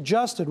 risk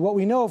adjusted, what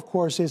we know, of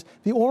course, is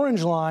the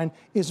orange line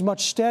is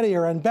much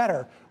steadier and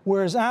better,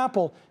 whereas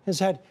Apple has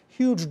had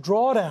huge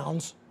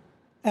drawdowns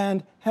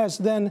and has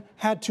then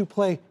had to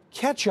play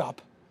catch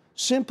up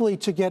simply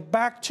to get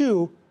back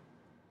to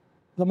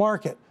the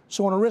market.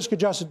 So on a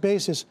risk-adjusted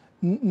basis,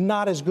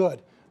 not as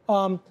good.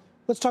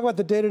 Let's talk about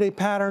the day-to-day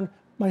pattern.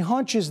 My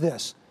hunch is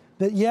this,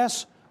 that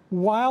yes,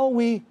 while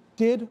we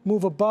did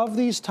move above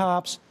these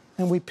tops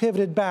and we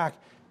pivoted back,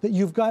 that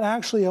you've got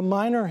actually a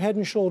minor head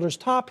and shoulders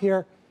top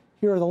here.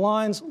 Here are the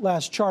lines,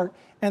 last chart,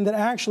 and that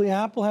actually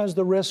Apple has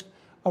the risk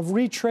of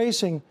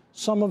retracing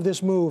some of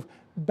this move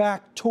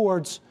back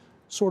towards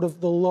sort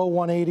of the low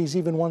 180s,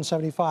 even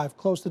 175.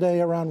 Close today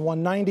around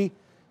 190.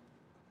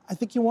 I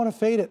think you want to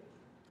fade it.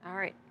 All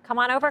right. Come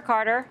on over,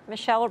 Carter.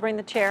 Michelle will bring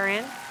the chair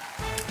in.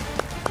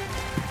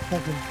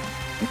 Thank you.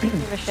 Thank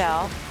you,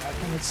 Michelle.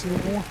 Let's see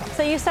what more.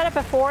 So you said it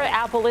before,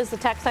 Apple is the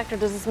tech sector.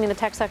 Does this mean the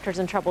tech sector is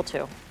in trouble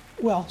too?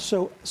 Well,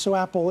 so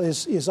Apple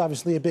is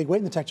obviously a big weight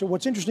in the tech sector.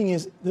 What's interesting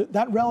is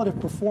that relative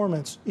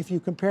performance, if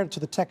you compare it to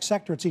the tech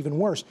sector, it's even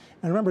worse.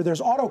 And remember,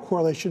 there's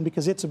autocorrelation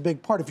because it's a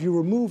big part. If you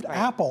removed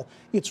Apple,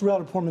 its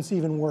relative performance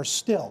even worse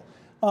still.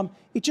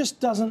 It just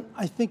doesn't,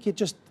 I think it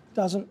just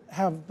doesn't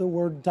have the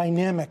word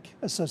dynamic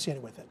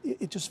associated with it.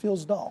 It just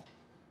feels dull.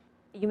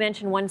 You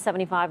mentioned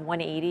 175,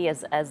 180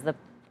 as the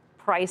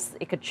price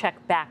it could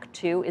check back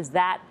to. Is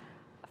that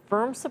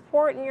firm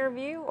support in your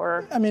view?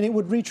 Or I mean, it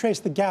would retrace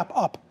the gap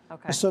up.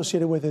 Okay.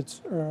 Associated with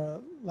its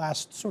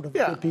last sort of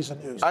good piece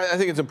of news. I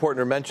think it's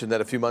important to mention that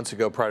a few months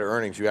ago, prior to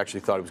earnings, you actually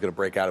thought it was going to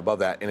break out above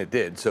that, and it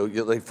did. So,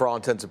 for all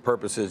intents and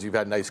purposes, you've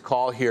had a nice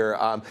call here.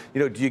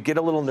 Do you get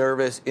a little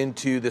nervous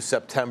into the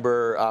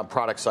September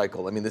product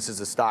cycle? I mean, this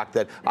is a stock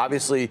that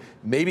obviously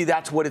maybe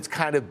that's what it's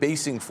kind of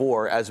basing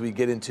for as we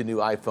get into new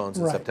iPhones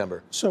in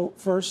September. So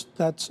first,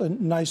 that's a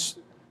nice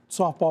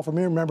softball for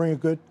me, remembering a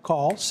good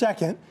call.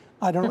 Second,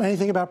 I don't know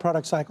anything about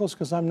product cycles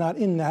because I'm not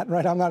in that,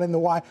 right? I'm not in the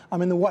why.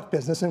 I'm in the what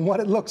business, and what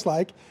it looks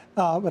like,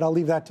 but I'll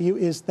leave that to you,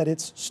 is that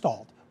it's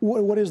stalled.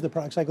 What is the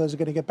product cycle? Is it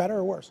going to get better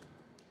or worse?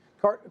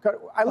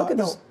 I look at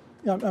this.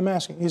 No, I'm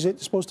asking, is it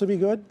supposed to be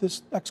good,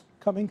 this next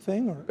coming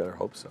thing? Or? Better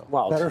hope so.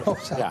 Well, better hope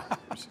so. Yeah.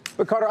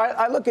 But Carter,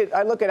 I look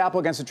at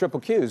Apple against the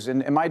triple Qs,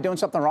 and am I doing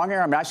something wrong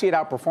here? I mean, I see it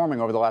outperforming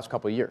over the last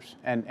couple of years,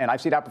 and I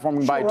see it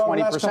outperforming by 20%. Over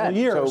the last couple of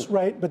years,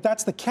 right? But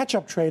that's the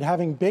catch-up trade,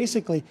 having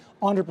basically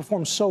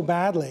underperformed so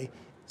badly.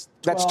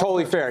 That's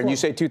totally fair. And you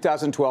say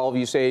 2012,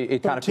 you say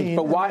it kind of peaked.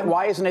 But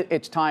why isn't it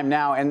its time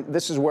now? And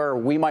this is where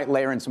we might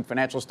layer in some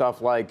financial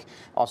stuff like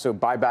also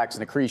buybacks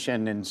and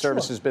accretion and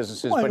services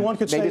businesses. Well, but one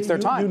could maybe say it's their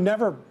time. You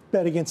never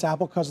bet against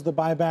Apple because of the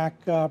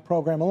buyback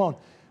program alone.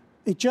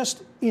 It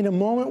just, in a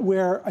moment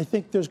where I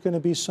think there's going to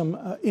be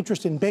some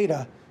interest in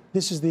beta,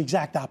 this is the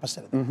exact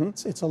opposite of that.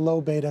 Mm-hmm. It's a low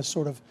beta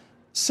sort of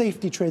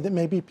safety trade that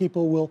maybe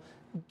people will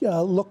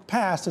look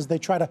past as they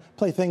try to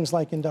play things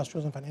like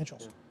industrials and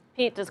financials.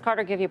 Pete, does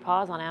Carter give you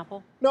pause on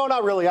Apple? No,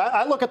 not really.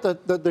 I look at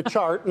the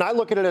chart, and I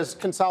look at it as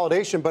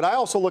consolidation, but I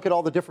also look at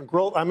all the different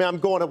growth. I mean, I'm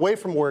going away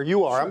from where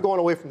you are. Sure. I'm going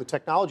away from the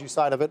technology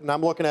side of it, and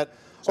I'm looking at,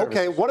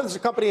 okay, what does the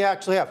company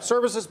actually have?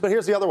 Services, but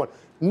here's the other one.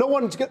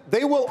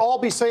 They will all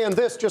be saying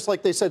this, just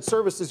like they said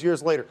services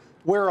years later.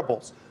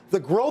 Wearables. The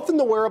growth in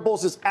the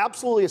wearables is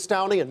absolutely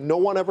astounding, and no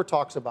one ever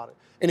talks about it.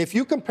 And if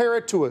you compare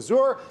it to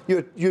Azure,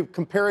 you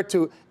compare it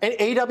to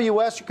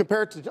AWS, you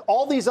compare it to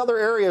all these other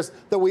areas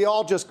that we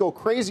all just go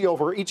crazy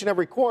over each and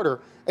every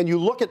quarter, and you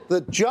look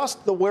at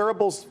just the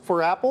wearables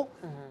for Apple,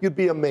 you'd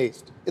be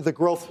amazed. The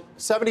growth,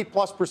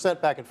 70+%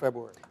 back in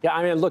February. Yeah,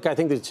 I mean, look, I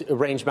think it's a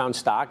range-bound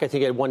stock. I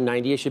think at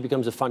 190-ish, it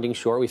becomes a funding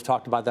short. We've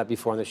talked about that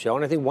before on the show.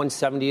 And I think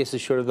 170-ish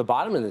is short of the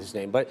bottom in this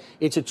name. But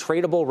it's a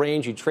tradable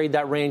range. You trade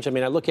that range. I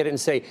mean, I look at it and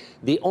say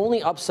the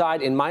only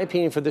upside, in my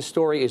opinion, for this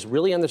story is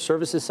really on the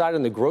services side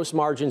and the gross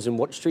margins and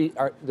what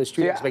the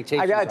street expectations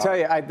are. I got to tell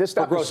you, this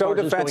stock was so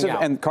defensive,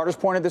 and Carter's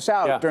pointed this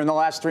out during the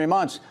last 3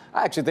 months.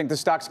 I actually think the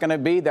stock's going to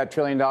be that $1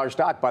 trillion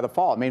stock by the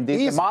fall. I mean,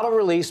 the model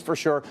released for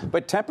sure,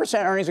 but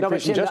 10% earnings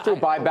accretion just through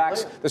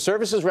buybacks. The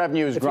services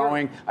revenue is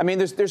growing. I mean,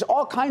 there's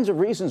all kinds of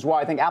reasons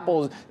why I think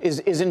Apple is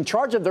in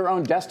charge of their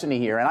own destiny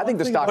here, and I think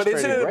the stock's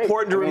trading great. But isn't it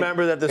important to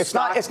remember that the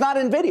stock... It's not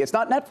NVIDIA, it's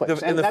not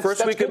Netflix. In the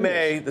first week of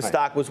May, the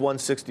stock was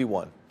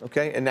 161,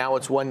 okay? And now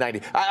it's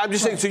 190. I'm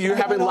just saying, so you're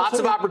having lots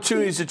of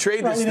opportunities to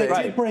trade this thing.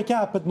 It did break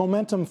out, but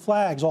momentum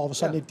flags all of a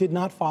sudden. It did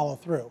not follow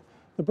through.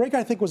 The break,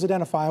 I think, was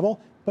identifiable,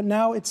 but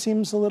now it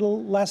seems a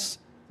little less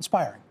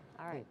inspiring.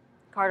 All right.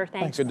 Carter,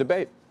 thanks. Good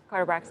debate.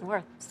 Carter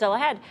Braxton-Worth. Still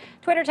ahead.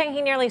 Twitter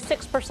tanking nearly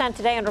 6%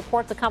 today and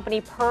reports the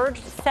company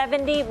purged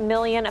 70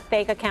 million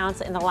fake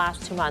accounts in the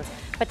last 2 months.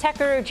 But tech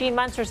guru Gene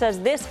Munster says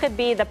this could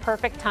be the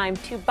perfect time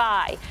to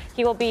buy.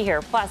 He will be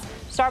here. Plus,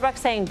 Starbucks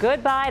saying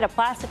goodbye to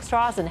plastic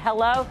straws and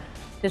hello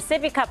to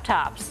sippy cup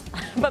tops.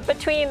 But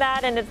between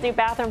that and its new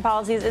bathroom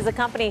policies, is the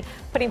company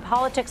putting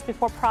politics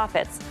before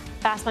profits?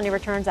 Fast Money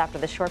returns after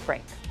this short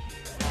break.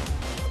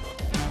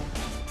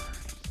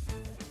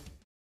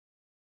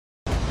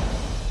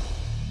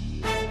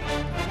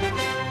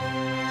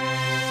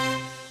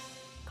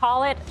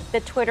 Call it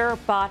the Twitter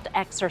bot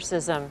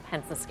exorcism,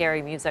 hence the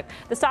scary music.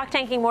 The stock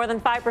tanking more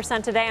than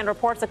 5% today and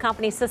reports the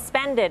company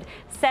suspended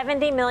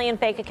 70 million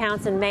fake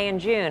accounts in May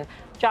and June.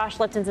 Josh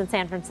Lipton's in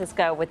San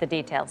Francisco with the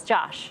details.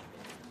 Josh.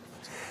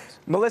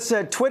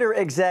 Melissa, Twitter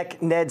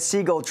exec Ned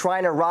Siegel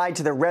trying to ride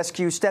to the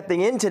rescue,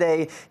 stepping in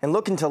today and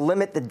looking to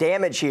limit the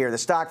damage here. The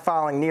stock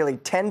falling nearly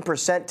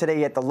 10%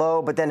 today at the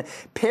low, but then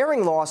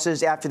paring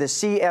losses after the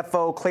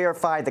CFO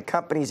clarified the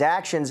company's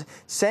actions,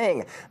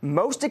 saying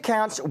most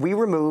accounts we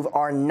remove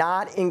are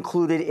not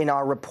included in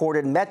our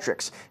reported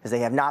metrics, as they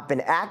have not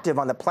been active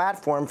on the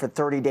platform for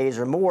 30 days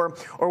or more,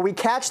 or we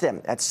catch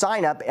them at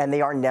sign up and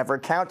they are never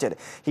counted.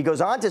 He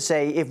goes on to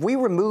say if we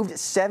removed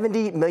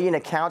 70 million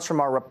accounts from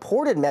our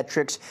reported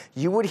metrics,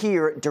 you would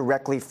hear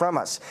directly from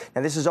us.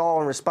 Now, this is all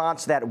in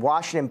response to that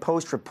Washington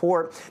Post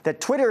report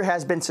that Twitter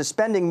has been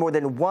suspending more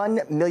than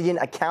 1 million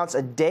accounts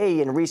a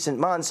day in recent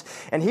months.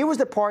 And here was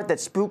the part that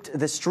spooked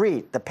the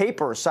street. The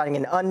paper, citing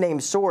an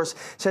unnamed source,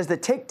 says the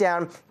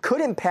takedown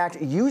could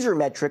impact user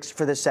metrics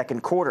for the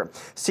second quarter.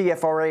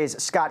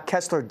 CFRA's Scott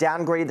Kessler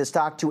downgraded the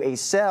stock to a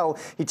sell.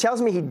 He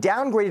tells me he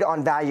downgraded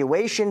on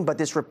valuation, but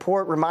this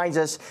report reminds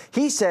us,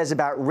 he says,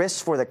 about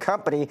risks for the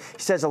company.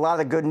 He says a lot of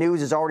the good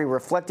news is already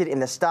reflected in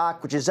the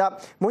stock, which is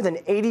up more than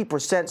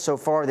 80% so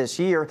far this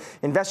year.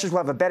 Investors will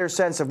have a better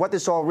sense of what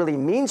this all really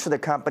means for the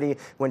company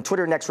when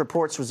Twitter next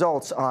reports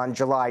results on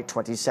July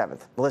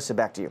 27th. Melissa,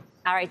 back to you.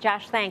 All right,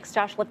 Josh, thanks.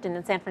 Josh Lipton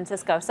in San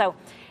Francisco. So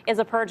is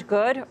a purge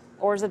good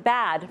or is it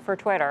bad for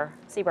Twitter?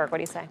 Seaberg, what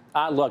do you say?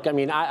 Look, I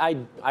mean,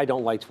 I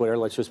don't like Twitter.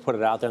 Let's just put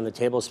it out there on the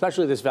table,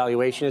 especially this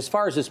valuation. As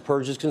far as this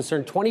purge is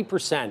concerned,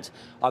 20%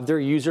 of their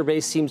user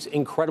base seems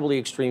incredibly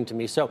extreme to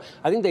me. So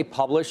I think they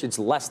publish it's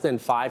less than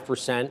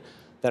 5%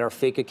 that are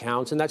fake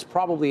accounts, and that's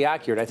probably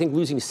accurate. I think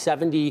losing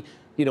 70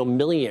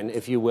 million,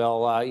 if you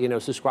will,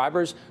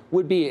 subscribers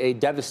would be a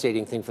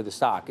devastating thing for the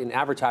stock, and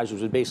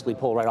advertisers would basically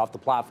pull right off the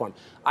platform.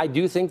 I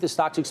do think the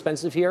stock's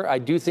expensive here. I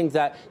do think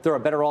that there are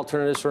better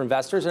alternatives for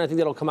investors, and I think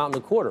that'll come out in the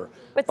quarter.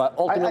 But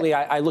ultimately,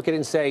 I look at it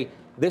and say,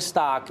 this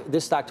stock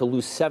to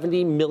lose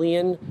 70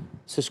 million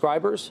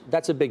subscribers,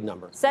 that's a big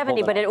number.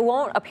 70, but it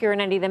won't appear in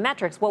any of the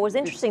metrics. What was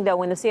interesting, though,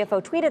 when the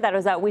CFO tweeted that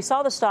was that we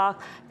saw the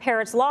stock pare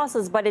its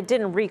losses, but it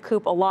didn't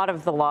recoup a lot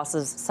of the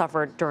losses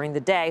suffered during the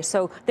day.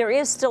 So there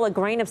is still a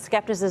grain of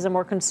skepticism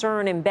or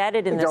concern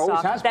embedded in the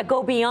stock that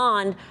go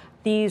beyond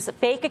these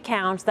fake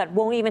accounts that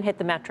won't even hit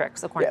the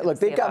metrics, according to the CFO. Look,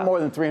 they've got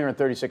more than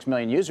 336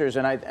 million users,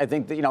 and I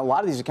think that, a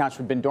lot of these accounts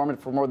have been dormant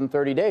for more than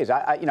 30 days.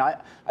 I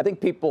think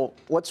people,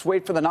 let's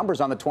wait for the numbers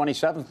on the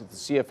 27th that the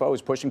CFO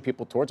is pushing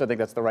people towards. I think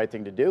that's the right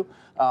thing to do.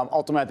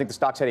 Ultimately, I think the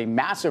stock's had a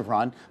massive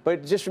run,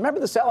 but just remember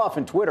the sell-off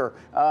in Twitter,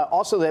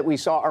 also that we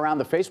saw around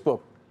the Facebook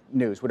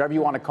news, whatever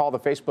you want to call the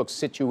Facebook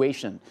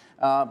situation.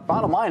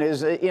 Bottom line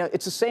is,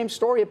 it's the same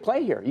story at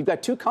play here. You've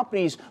got two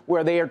companies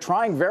where they are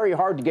trying very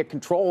hard to get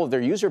control of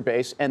their user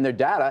base and their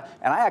data,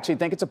 and I actually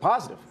think it's a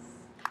positive.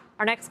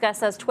 Our next guest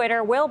says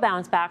Twitter will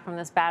bounce back from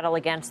this battle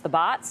against the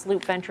bots.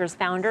 Loop Ventures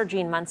founder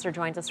Gene Munster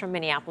joins us from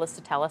Minneapolis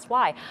to tell us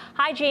why.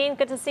 Hi, Gene.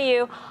 Good to see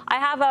you. I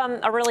have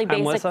a really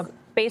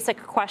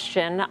basic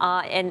question,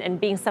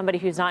 and being somebody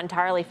who's not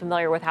entirely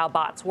familiar with how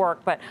bots work,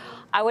 but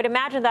I would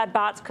imagine that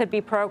bots could be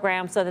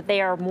programmed so that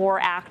they are more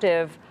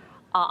active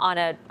on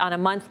a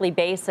monthly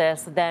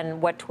basis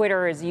than what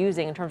Twitter is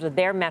using in terms of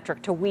their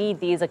metric to weed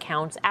these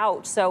accounts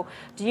out. So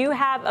do you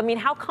have,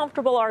 how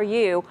comfortable are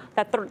you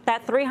that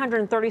that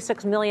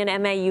 336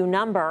 million MAU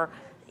number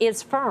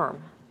is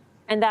firm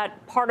and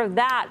that part of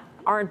that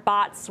aren't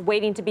bots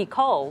waiting to be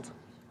culled?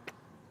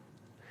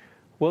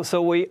 Well,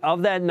 so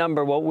of that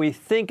number, what we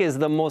think is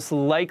the most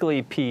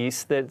likely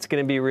piece that's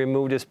going to be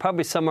removed is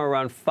probably somewhere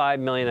around 5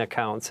 million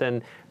accounts.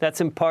 And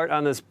that's in part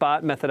on this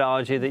bot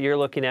methodology that you're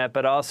looking at,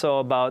 but also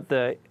about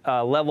the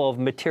level of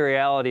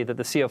materiality that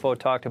the CFO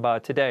talked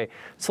about today.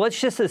 So let's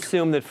just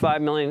assume that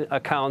 5 million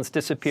accounts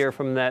disappear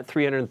from that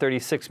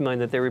 336 million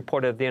that they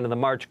reported at the end of the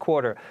March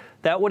quarter.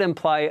 That would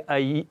imply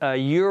a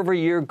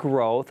year-over-year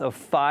growth of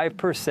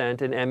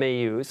 5% in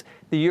MAUs.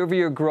 The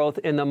year-over-year growth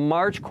in the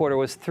March quarter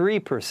was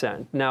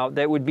 3%. Now,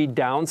 that would be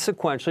down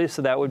sequentially,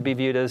 so that would be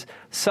viewed as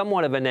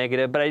somewhat of a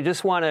negative. But I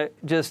just want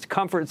to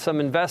comfort some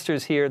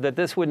investors here that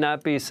this would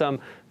not be some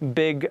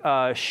big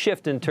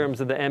shift in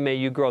terms of the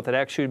MAU growth. It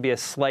actually would be a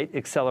slight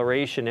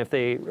acceleration if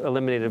they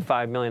eliminated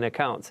 5 million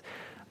accounts.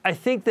 I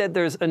think that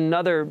there's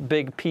another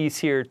big piece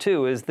here,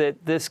 too, is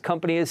that this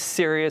company is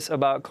serious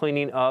about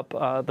cleaning up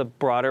the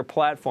broader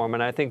platform.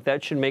 And I think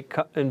that should make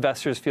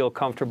investors feel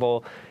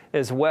comfortable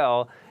as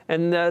well.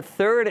 And the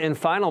third and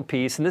final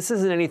piece, and this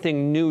isn't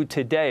anything new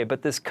today,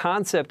 but this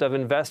concept of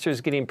investors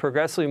getting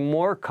progressively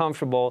more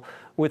comfortable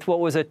with what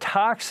was a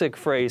toxic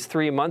phrase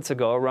 3 months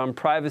ago around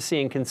privacy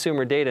and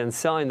consumer data and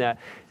selling that,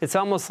 it's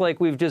almost like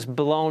we've just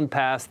blown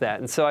past that.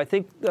 And so I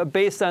think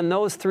based on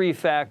those three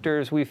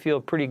factors, we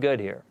feel pretty good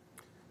here.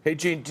 Hey,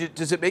 Gene,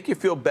 does it make you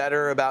feel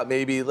better about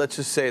maybe, let's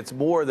just say it's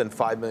more than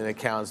 5 million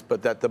accounts,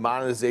 but that the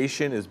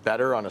monetization is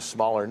better on a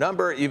smaller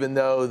number, even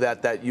though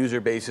that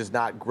user base is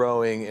not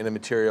growing in a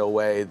material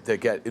way to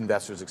get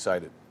investors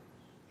excited?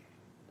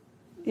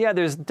 Yeah,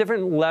 there's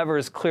different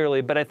levers, clearly.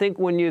 But I think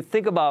when you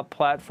think about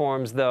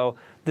platforms, though,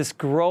 this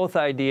growth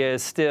idea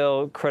is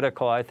still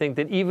critical. I think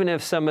that even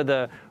if some of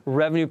the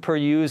revenue per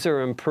user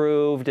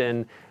improved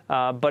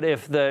but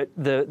if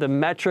the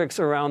metrics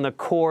around the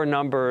core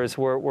numbers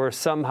were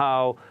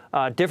somehow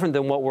different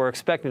than what we're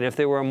expecting, if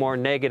they were more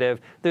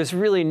negative, there's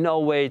really no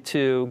way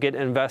to get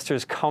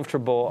investors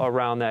comfortable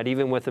around that,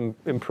 even with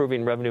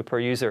improving revenue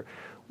per user.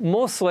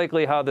 Most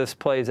likely how this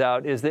plays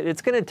out is that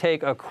it's going to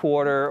take a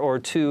quarter or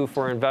two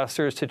for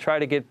investors to try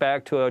to get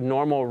back to a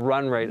normal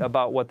run rate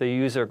about what the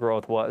user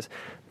growth was.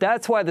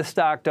 That's why the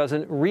stock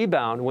doesn't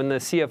rebound when the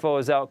CFO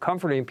is out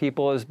comforting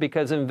people, is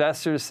because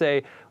investors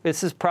say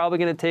this is probably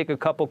going to take a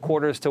couple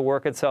quarters to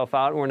work itself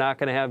out and we're not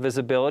going to have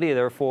visibility.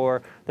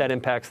 Therefore, that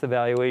impacts the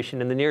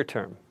valuation in the near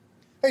term.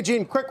 Hey,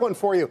 Gene, quick one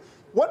for you.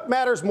 What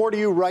matters more to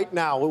you right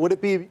now? Would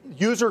it be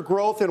user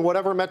growth in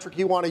whatever metric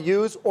you want to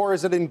use, or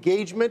is it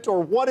engagement,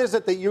 or what is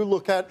it that you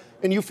look at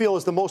and you feel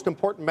is the most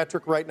important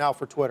metric right now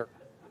for Twitter?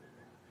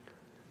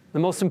 The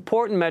most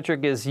important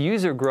metric is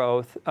user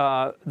growth.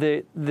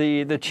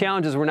 The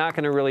challenge is we're not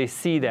going to really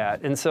see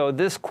that. And so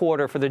this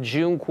quarter, for the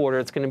June quarter,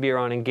 it's going to be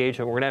around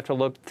engagement. We're going to have to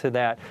look to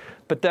that.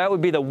 But that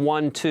would be the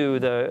 1-2,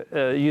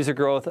 the user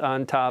growth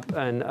on top,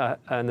 and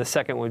the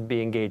second would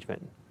be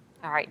engagement.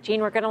 All right,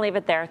 Gene, we're going to leave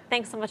it there.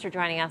 Thanks so much for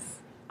joining us.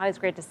 Always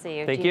great to see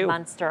you. Thank Gene you.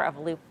 Munster of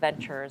Loop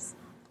Ventures.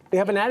 They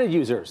haven't added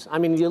users. I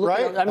mean, you look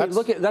right?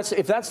 at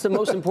if that's the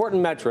most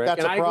important metric,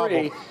 that's and I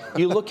agree.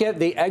 You look at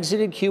they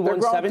exited Q1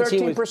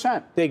 17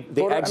 13%. They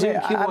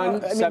exited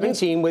Q1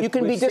 17 with. You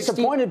can be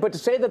disappointed, but to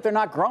say that they're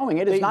not growing,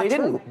 it is not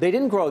true. They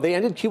didn't grow. They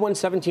ended Q1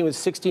 17 with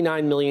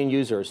 69 million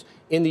users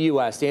in the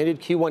U.S. They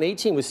ended Q1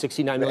 18 with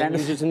 69 million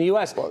users in the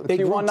U.S. Well, they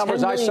Q1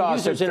 numbers I saw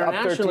users up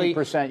internationally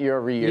 13% year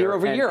over year. Year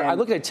over year, I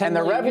look at 10 and the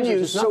million revenues.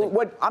 users. So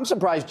what? I'm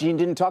surprised Gene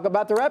didn't talk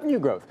about the revenue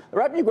growth. The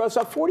revenue growth's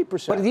up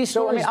 40%. But these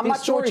stories, I'm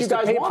not sure what you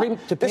guys want.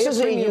 This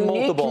is a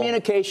unique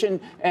communication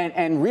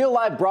and real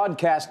live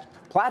broadcast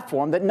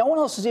platform that no one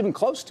else is even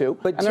close to,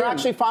 and they're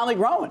actually finally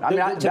growing. I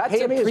mean, to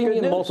pay a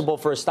premium multiple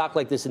for a stock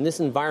like this in this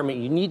environment,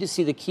 you need to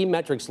see the key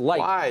metrics like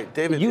why,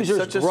 David, the users'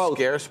 it's such growth. A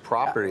scarce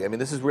property. I mean,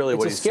 this is really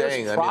what he's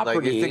saying. Property, I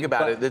mean, like, you think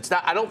about it. It's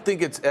not. I don't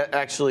think it's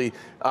actually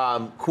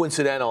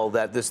coincidental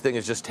that this thing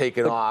is just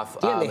taken off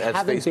Dan, they as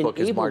haven't Facebook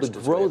been is able to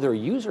grow their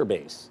user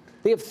base.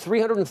 They have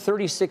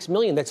 336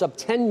 million. That's up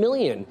 10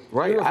 million.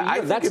 Right.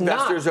 I think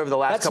investors over the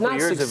last couple of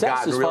years have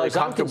gotten really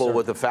comfortable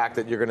with the fact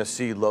that you're going to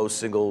see low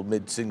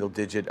mid-single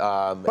digit.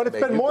 But it's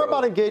been more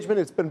about engagement.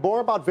 It's been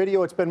more about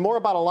video. It's been more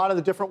about a lot of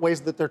the different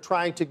ways that they're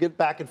trying to get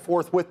back and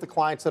forth with the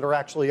clients that are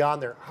actually on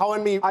there.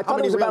 I thought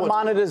it was about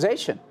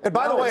monetization. And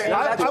by the way,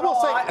 I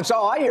will say that's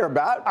all I hear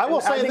about. I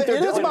will say that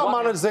it is about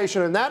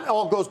monetization, and that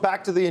all goes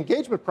back to the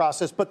engagement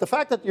process. But the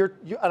fact that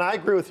and I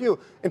agree with you,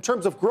 in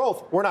terms of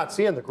growth, we're not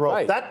seeing the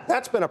growth. Right.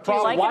 That's been a problem.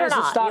 problem. Why is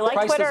the stock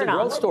priced as a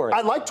growth story?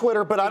 I like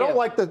Twitter, but I don't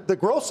like the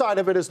growth side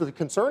of it is the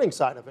concerning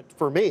side of it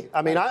for me.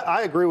 I mean,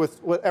 I agree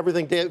with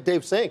everything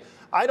Dave's saying.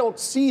 I don't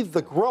see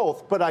the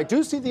growth, but I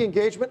do see the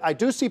engagement. I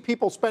do see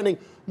people spending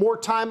more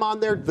time on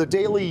there, the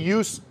daily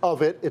use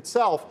of it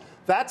itself.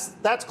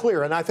 That's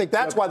clear, and I think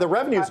that's why the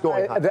revenue is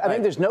going high. I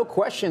think there's no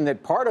question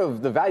that part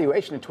of the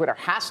valuation of Twitter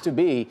has to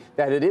be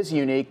that it is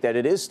unique, that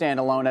it is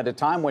standalone at a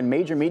time when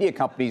major media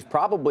companies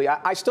probably,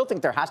 I still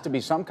think there has to be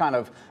some kind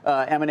of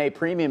M&A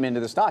premium into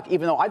the stock,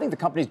 even though I think the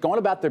company's going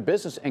about their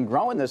business and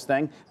growing this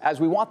thing as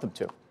we want them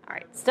to. All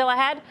right, still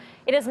ahead,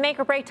 it is make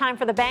or break time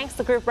for the banks.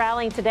 The group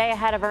rallying today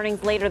ahead of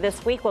earnings later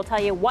this week. We'll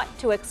tell you what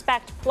to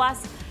expect,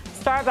 plus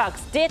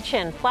Starbucks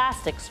ditching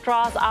plastic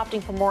straws,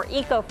 opting for more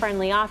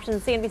eco-friendly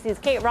options. CNBC's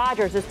Kate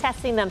Rogers is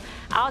testing them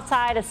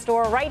outside a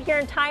store right here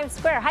in Times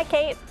Square. Hi,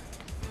 Kate.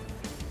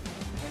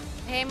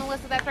 Hey,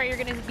 Melissa, that's right. You're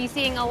going to be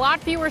seeing a lot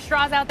fewer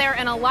straws out there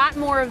and a lot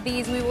more of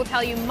these. We will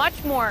tell you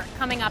much more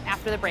coming up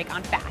after the break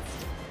on Fast.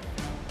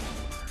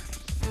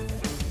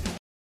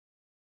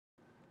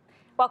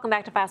 Welcome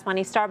back to Fast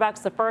Money.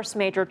 Starbucks, the first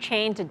major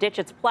chain to ditch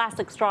its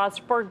plastic straws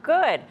for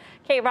good.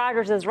 Kate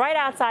Rogers is right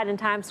outside in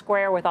Times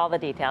Square with all the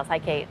details. Hi,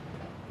 Kate.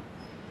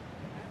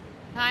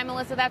 Hi,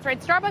 Melissa. That's right.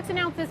 Starbucks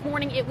announced this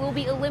morning it will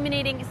be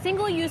eliminating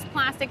single-use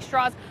plastic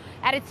straws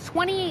at its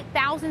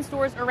 28,000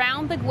 stores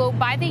around the globe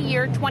by the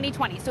year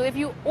 2020. So if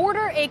you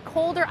order a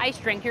colder ice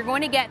drink, you're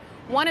going to get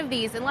one of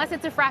these, unless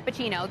it's a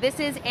Frappuccino. This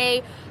is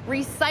a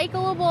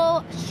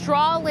recyclable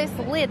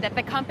strawless lid that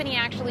the company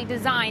actually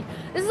designed.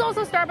 This is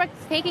also Starbucks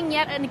taking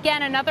yet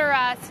again another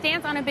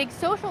stance on a big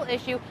social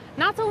issue.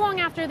 Not so long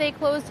after they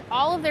closed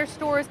all of their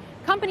stores,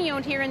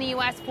 company-owned here in the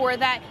U.S., for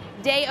that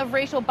day of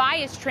racial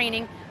bias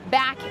training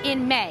back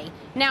in May.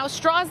 Now,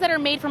 straws that are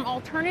made from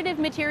alternative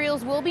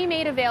materials will be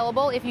made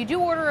available if you do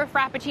order a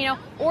Frappuccino,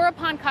 or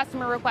upon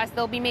customer request,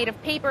 they'll be made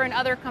of paper and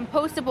other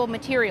compostable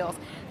materials.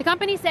 The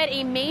company said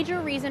a major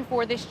reason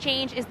for this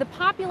change is the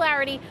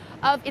popularity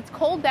of its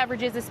cold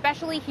beverages,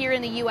 especially here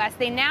in the U.S.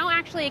 They now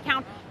actually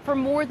account for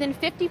more than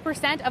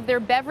 50% of their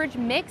beverage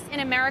mix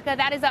in America.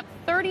 That is up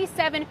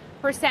 37%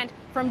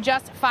 from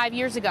just 5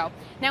 years ago.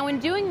 Now, in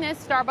doing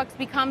this, Starbucks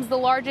becomes the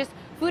largest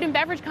food and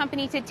beverage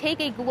company to take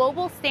a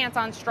global stance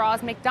on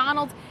straws.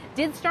 McDonald's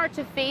did start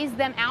to phase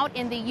them out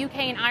in the UK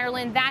and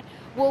Ireland. That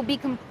will be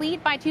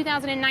complete by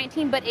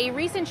 2019, but a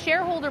recent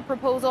shareholder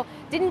proposal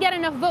didn't get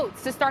enough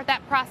votes to start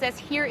that process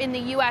here in the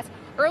U.S.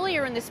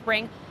 earlier in the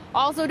spring.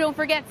 Also, don't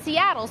forget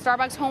Seattle,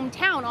 Starbucks'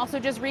 hometown, also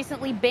just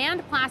recently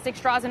banned plastic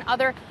straws and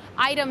other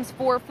items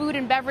for food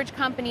and beverage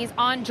companies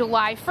on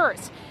July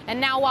 1st. And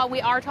now, while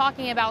we are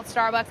talking about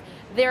Starbucks,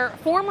 their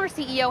former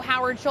CEO,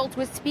 Howard Schultz,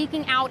 was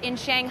speaking out in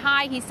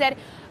Shanghai. He said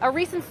a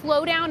recent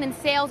slowdown in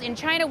sales in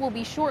China will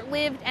be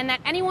short-lived, and that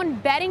anyone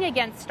betting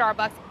against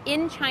Starbucks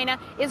in China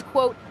is,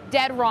 quote,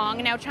 dead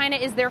wrong. Now, China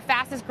is their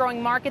fastest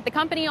growing market. The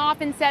company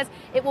often says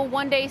it will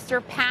one day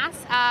surpass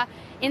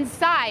in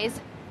size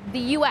the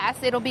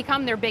U.S. It'll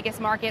become their biggest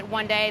market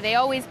one day. They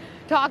always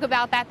talk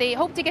about that. They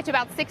hope to get to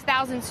about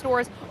 6,000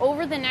 stores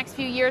over the next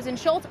few years. And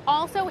Schultz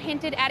also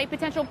hinted at a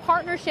potential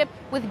partnership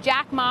with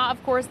Jack Ma,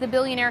 of course, the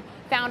billionaire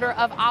founder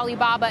of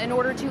Alibaba, in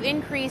order to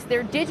increase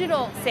their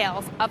digital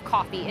sales of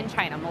coffee in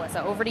China.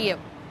 Melissa, over to you.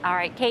 All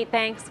right, Kate,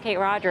 thanks. Kate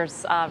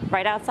Rogers,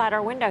 right outside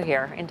our window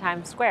here in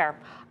Times Square.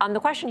 The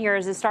question here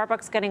is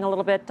Starbucks getting a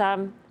little bit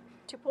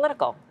too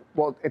political?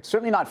 Well, it's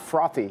certainly not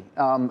frothy.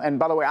 And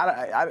by the way,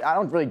 I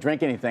don't really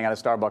drink anything out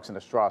of Starbucks in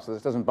a straw, so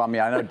this doesn't bum me.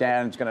 I know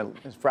Dan's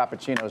his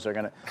Frappuccinos are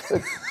going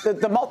to.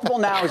 The multiple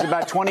now is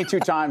about 22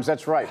 times.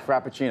 That's right,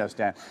 Frappuccinos,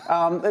 Dan.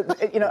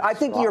 I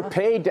think you're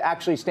paid to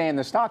actually stay in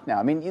the stock now.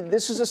 I mean,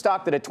 this is a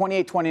stock that at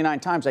 28, 29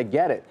 times, I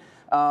get it.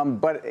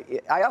 But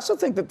I also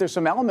think that there's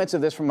some elements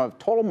of this from a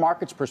total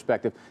markets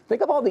perspective.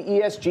 Think of all the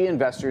ESG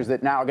investors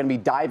that now are going to be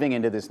diving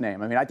into this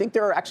name. I mean, I think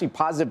there are actually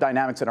positive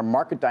dynamics that are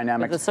market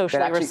dynamics. The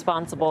socially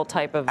responsible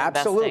type of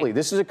absolutely. investing.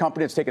 This is a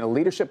company that's taken a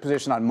leadership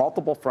position on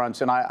multiple fronts,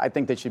 and I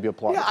think they should be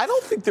applauded. Yeah, I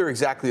don't think they're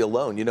exactly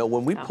alone. You know,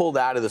 when we pulled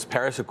out of this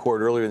Paris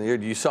Accord earlier in the year,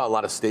 you saw a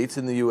lot of states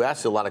in the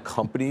U.S., a lot of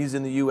companies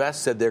in the U.S.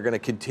 said they're going to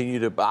continue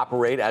to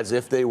operate as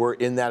if they were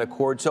in that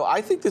accord. So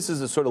I think this is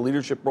a sort of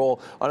leadership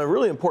role on a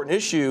really important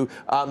issue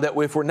that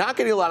if we're not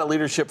getting a lot of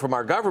leadership from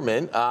our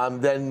government,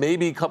 then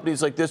maybe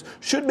companies like this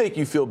should make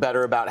you feel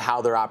better about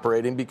how they're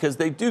operating, because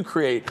they do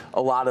create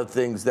a lot of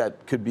things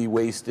that could be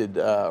wasted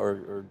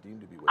or deemed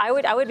to be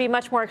wasted. I would be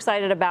much more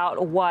excited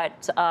about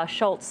what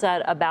Schultz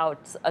said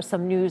about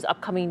some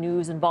upcoming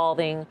news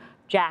involving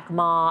Jack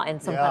Ma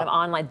and some kind of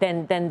online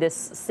than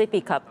this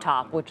sippy cup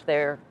top, which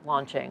they're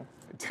launching.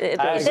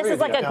 This is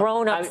like a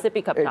grown-up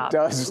sippy cup top. It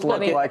does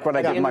look like what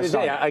I give my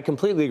son. I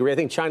completely agree. I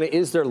think China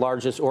is their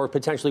largest, or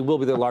potentially will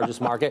be their largest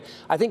market.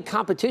 I think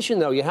competition,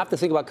 though, you have to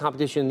think about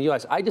competition in the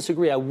U.S. I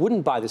disagree. I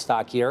wouldn't buy the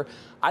stock here.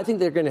 I think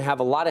they're going to have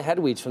a lot of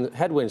headwinds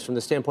from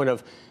the standpoint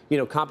of,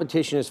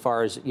 competition as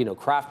far as,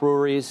 craft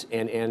breweries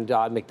and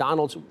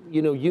McDonald's,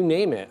 you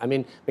name it. I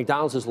mean,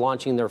 McDonald's is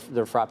launching their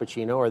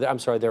Frappuccino, or their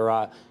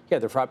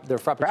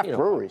Frappuccino. Craft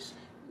breweries.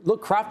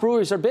 Look, craft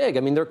breweries are big. I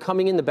mean, they're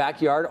coming in the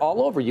backyard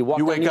all over. You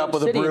wake up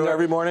with a brew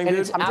every morning, and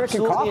dude? it's I'm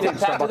drinking absolutely coffee an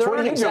impact of their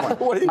earnings.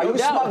 Are you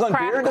smuggling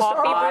beer into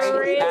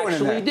I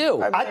actually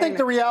do. I think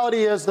the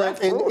reality is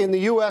that in the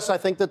U.S., I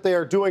think that they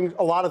are doing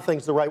a lot of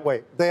things the right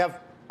way. They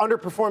have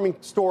underperforming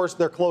stores,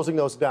 they're closing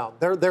those down.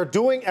 They're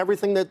doing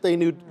everything that they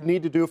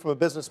need to do from a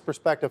business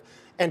perspective.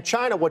 And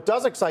China, what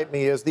does excite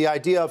me is the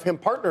idea of him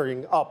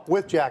partnering up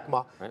with Jack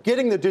Ma,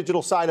 getting the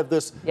digital side of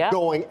this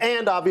going,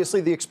 and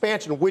obviously the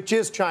expansion, which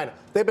is China.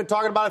 They've been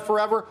talking about it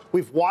forever.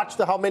 We've watched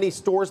how many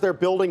stores they're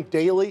building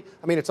daily.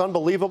 I mean, it's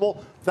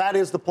unbelievable. That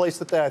is the place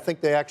that I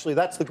think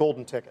that's the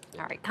golden ticket.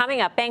 All right,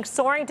 coming up, banks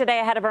soaring today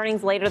ahead of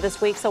earnings later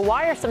this week. So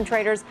why are some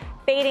traders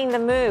fading the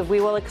move? We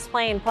will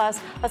explain.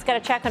 Plus, let's get a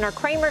check on our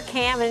Cramer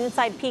Cam, an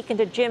inside peek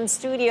into Jim's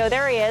studio.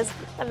 There he is,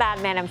 the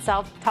madman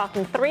himself,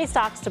 talking 3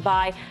 stocks to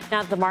buy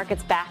now that the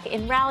market's back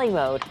in rally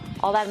mode.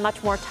 All that and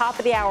much more top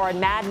of the hour on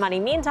Mad Money.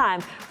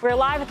 Meantime, we're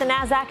live at the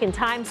NASDAQ in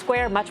Times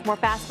Square. Much more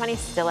Fast Money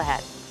still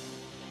ahead.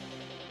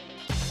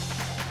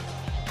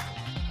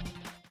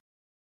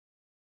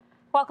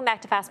 Welcome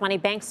back to Fast Money.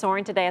 Banks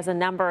soaring today as a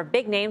number of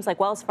big names like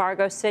Wells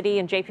Fargo, Citi,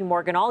 and JP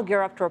Morgan all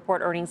gear up to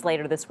report earnings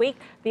later this week.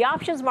 The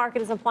options market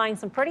is implying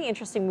some pretty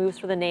interesting moves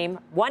for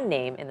one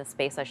name in the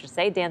space, I should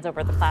say. Dan's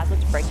over at the Plasma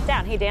to break it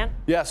down. Hey, Dan.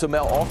 Yeah, so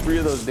Mel, all 3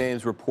 of those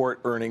names report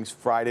earnings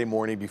Friday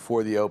morning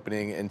before the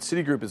opening, and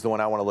Citigroup is the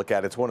one I want to look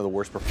at. It's one of the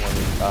worst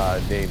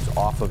performing names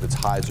off of its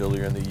highs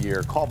earlier in the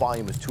year. Call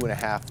volume is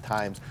 2.5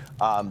 times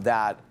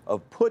that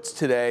of puts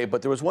today,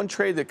 but there was one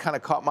trade that kind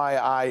of caught my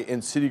eye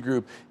in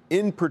Citigroup.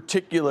 In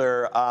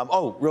particular,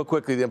 real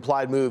quickly, the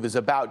implied move is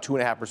about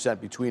 2.5%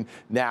 between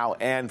now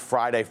and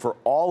Friday for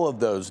all of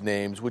those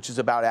names, which is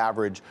about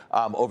average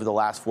over the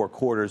last 4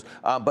 quarters.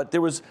 But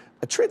there was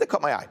a trade that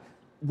caught my eye.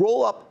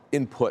 Roll up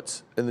in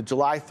puts in the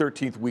July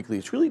 13th weekly.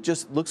 It really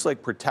just looks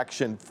like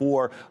protection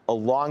for a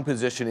long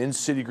position in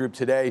Citigroup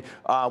today.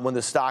 When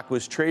the stock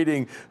was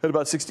trading at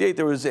about 68,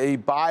 there was a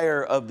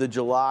buyer of the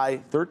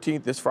July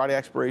 13th, this Friday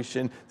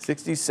expiration,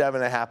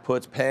 67.5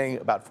 puts, paying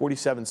about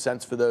 47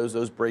 cents for those.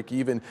 Those break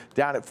even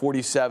down at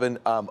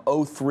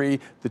 47.03.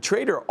 The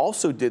trader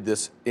also did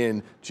this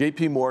in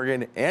JP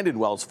Morgan and in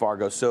Wells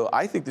Fargo. So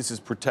I think this is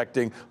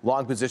protecting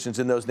long positions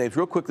in those names.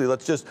 Real quickly,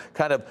 let's just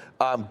kind of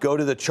go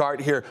to the chart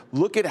here.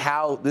 Look at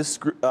how this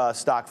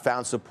stock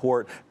found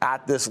support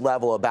at this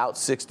level, about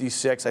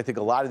 66. I think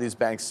a lot of these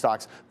bank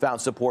stocks found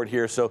support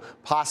here, so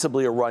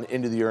possibly a run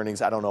into the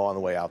earnings. I don't know on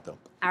the way out, though.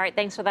 All right,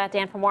 thanks for that,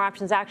 Dan. For more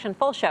options action,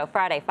 full show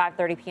Friday,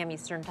 5:30 p.m.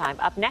 Eastern Time.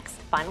 Up next,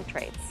 final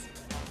trades.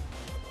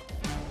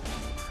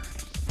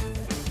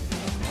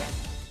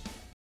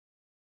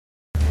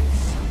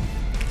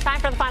 Time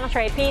for the final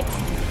trade, Pete.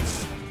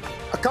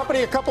 A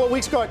company a couple of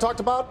weeks ago I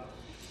talked about,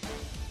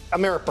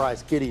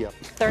 Ameriprise, giddy up.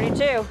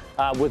 32.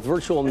 With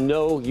virtual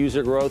no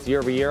user growth year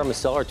over year, I'm a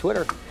seller.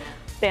 Twitter.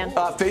 Dan.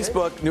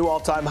 Facebook, new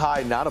all-time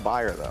high, not a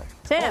buyer, though.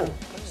 Tim.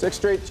 6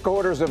 straight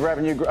quarters of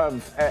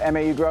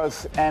MAU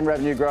growth and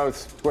revenue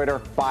growth. Twitter,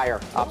 buyer.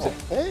 Opposite.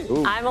 Hey.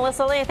 I'm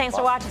Melissa Lee. Thanks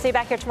for watching. See you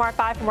back here tomorrow at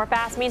 5 for more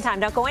Fast. Meantime,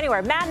 don't go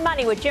anywhere. Mad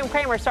Money with Jim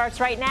Cramer starts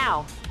right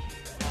now.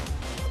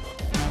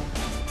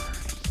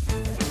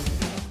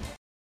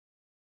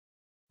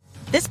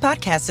 This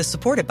podcast is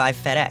supported by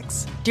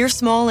FedEx. Dear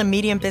small and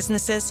medium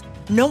businesses,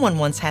 no one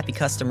wants happy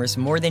customers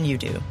more than you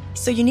do.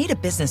 So you need a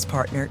business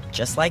partner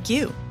just like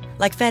you.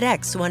 Like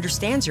FedEx, who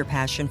understands your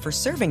passion for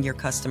serving your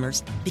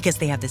customers because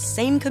they have the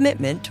same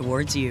commitment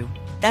towards you.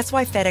 That's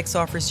why FedEx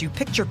offers you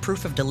picture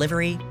proof of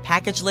delivery,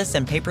 packageless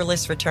and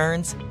paperless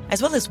returns,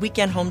 as well as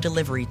weekend home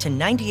delivery to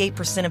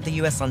 98% of the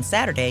U.S. on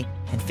Saturday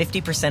and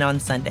 50% on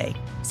Sunday.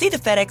 See the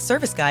FedEx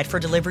service guide for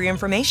delivery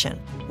information.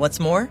 What's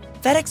more,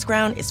 FedEx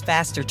Ground is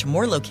faster to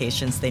more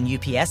locations than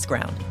UPS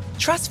Ground.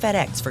 Trust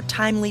FedEx for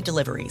timely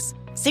deliveries.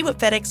 See what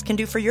FedEx can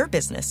do for your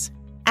business.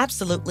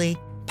 Absolutely,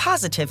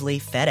 positively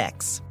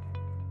FedEx.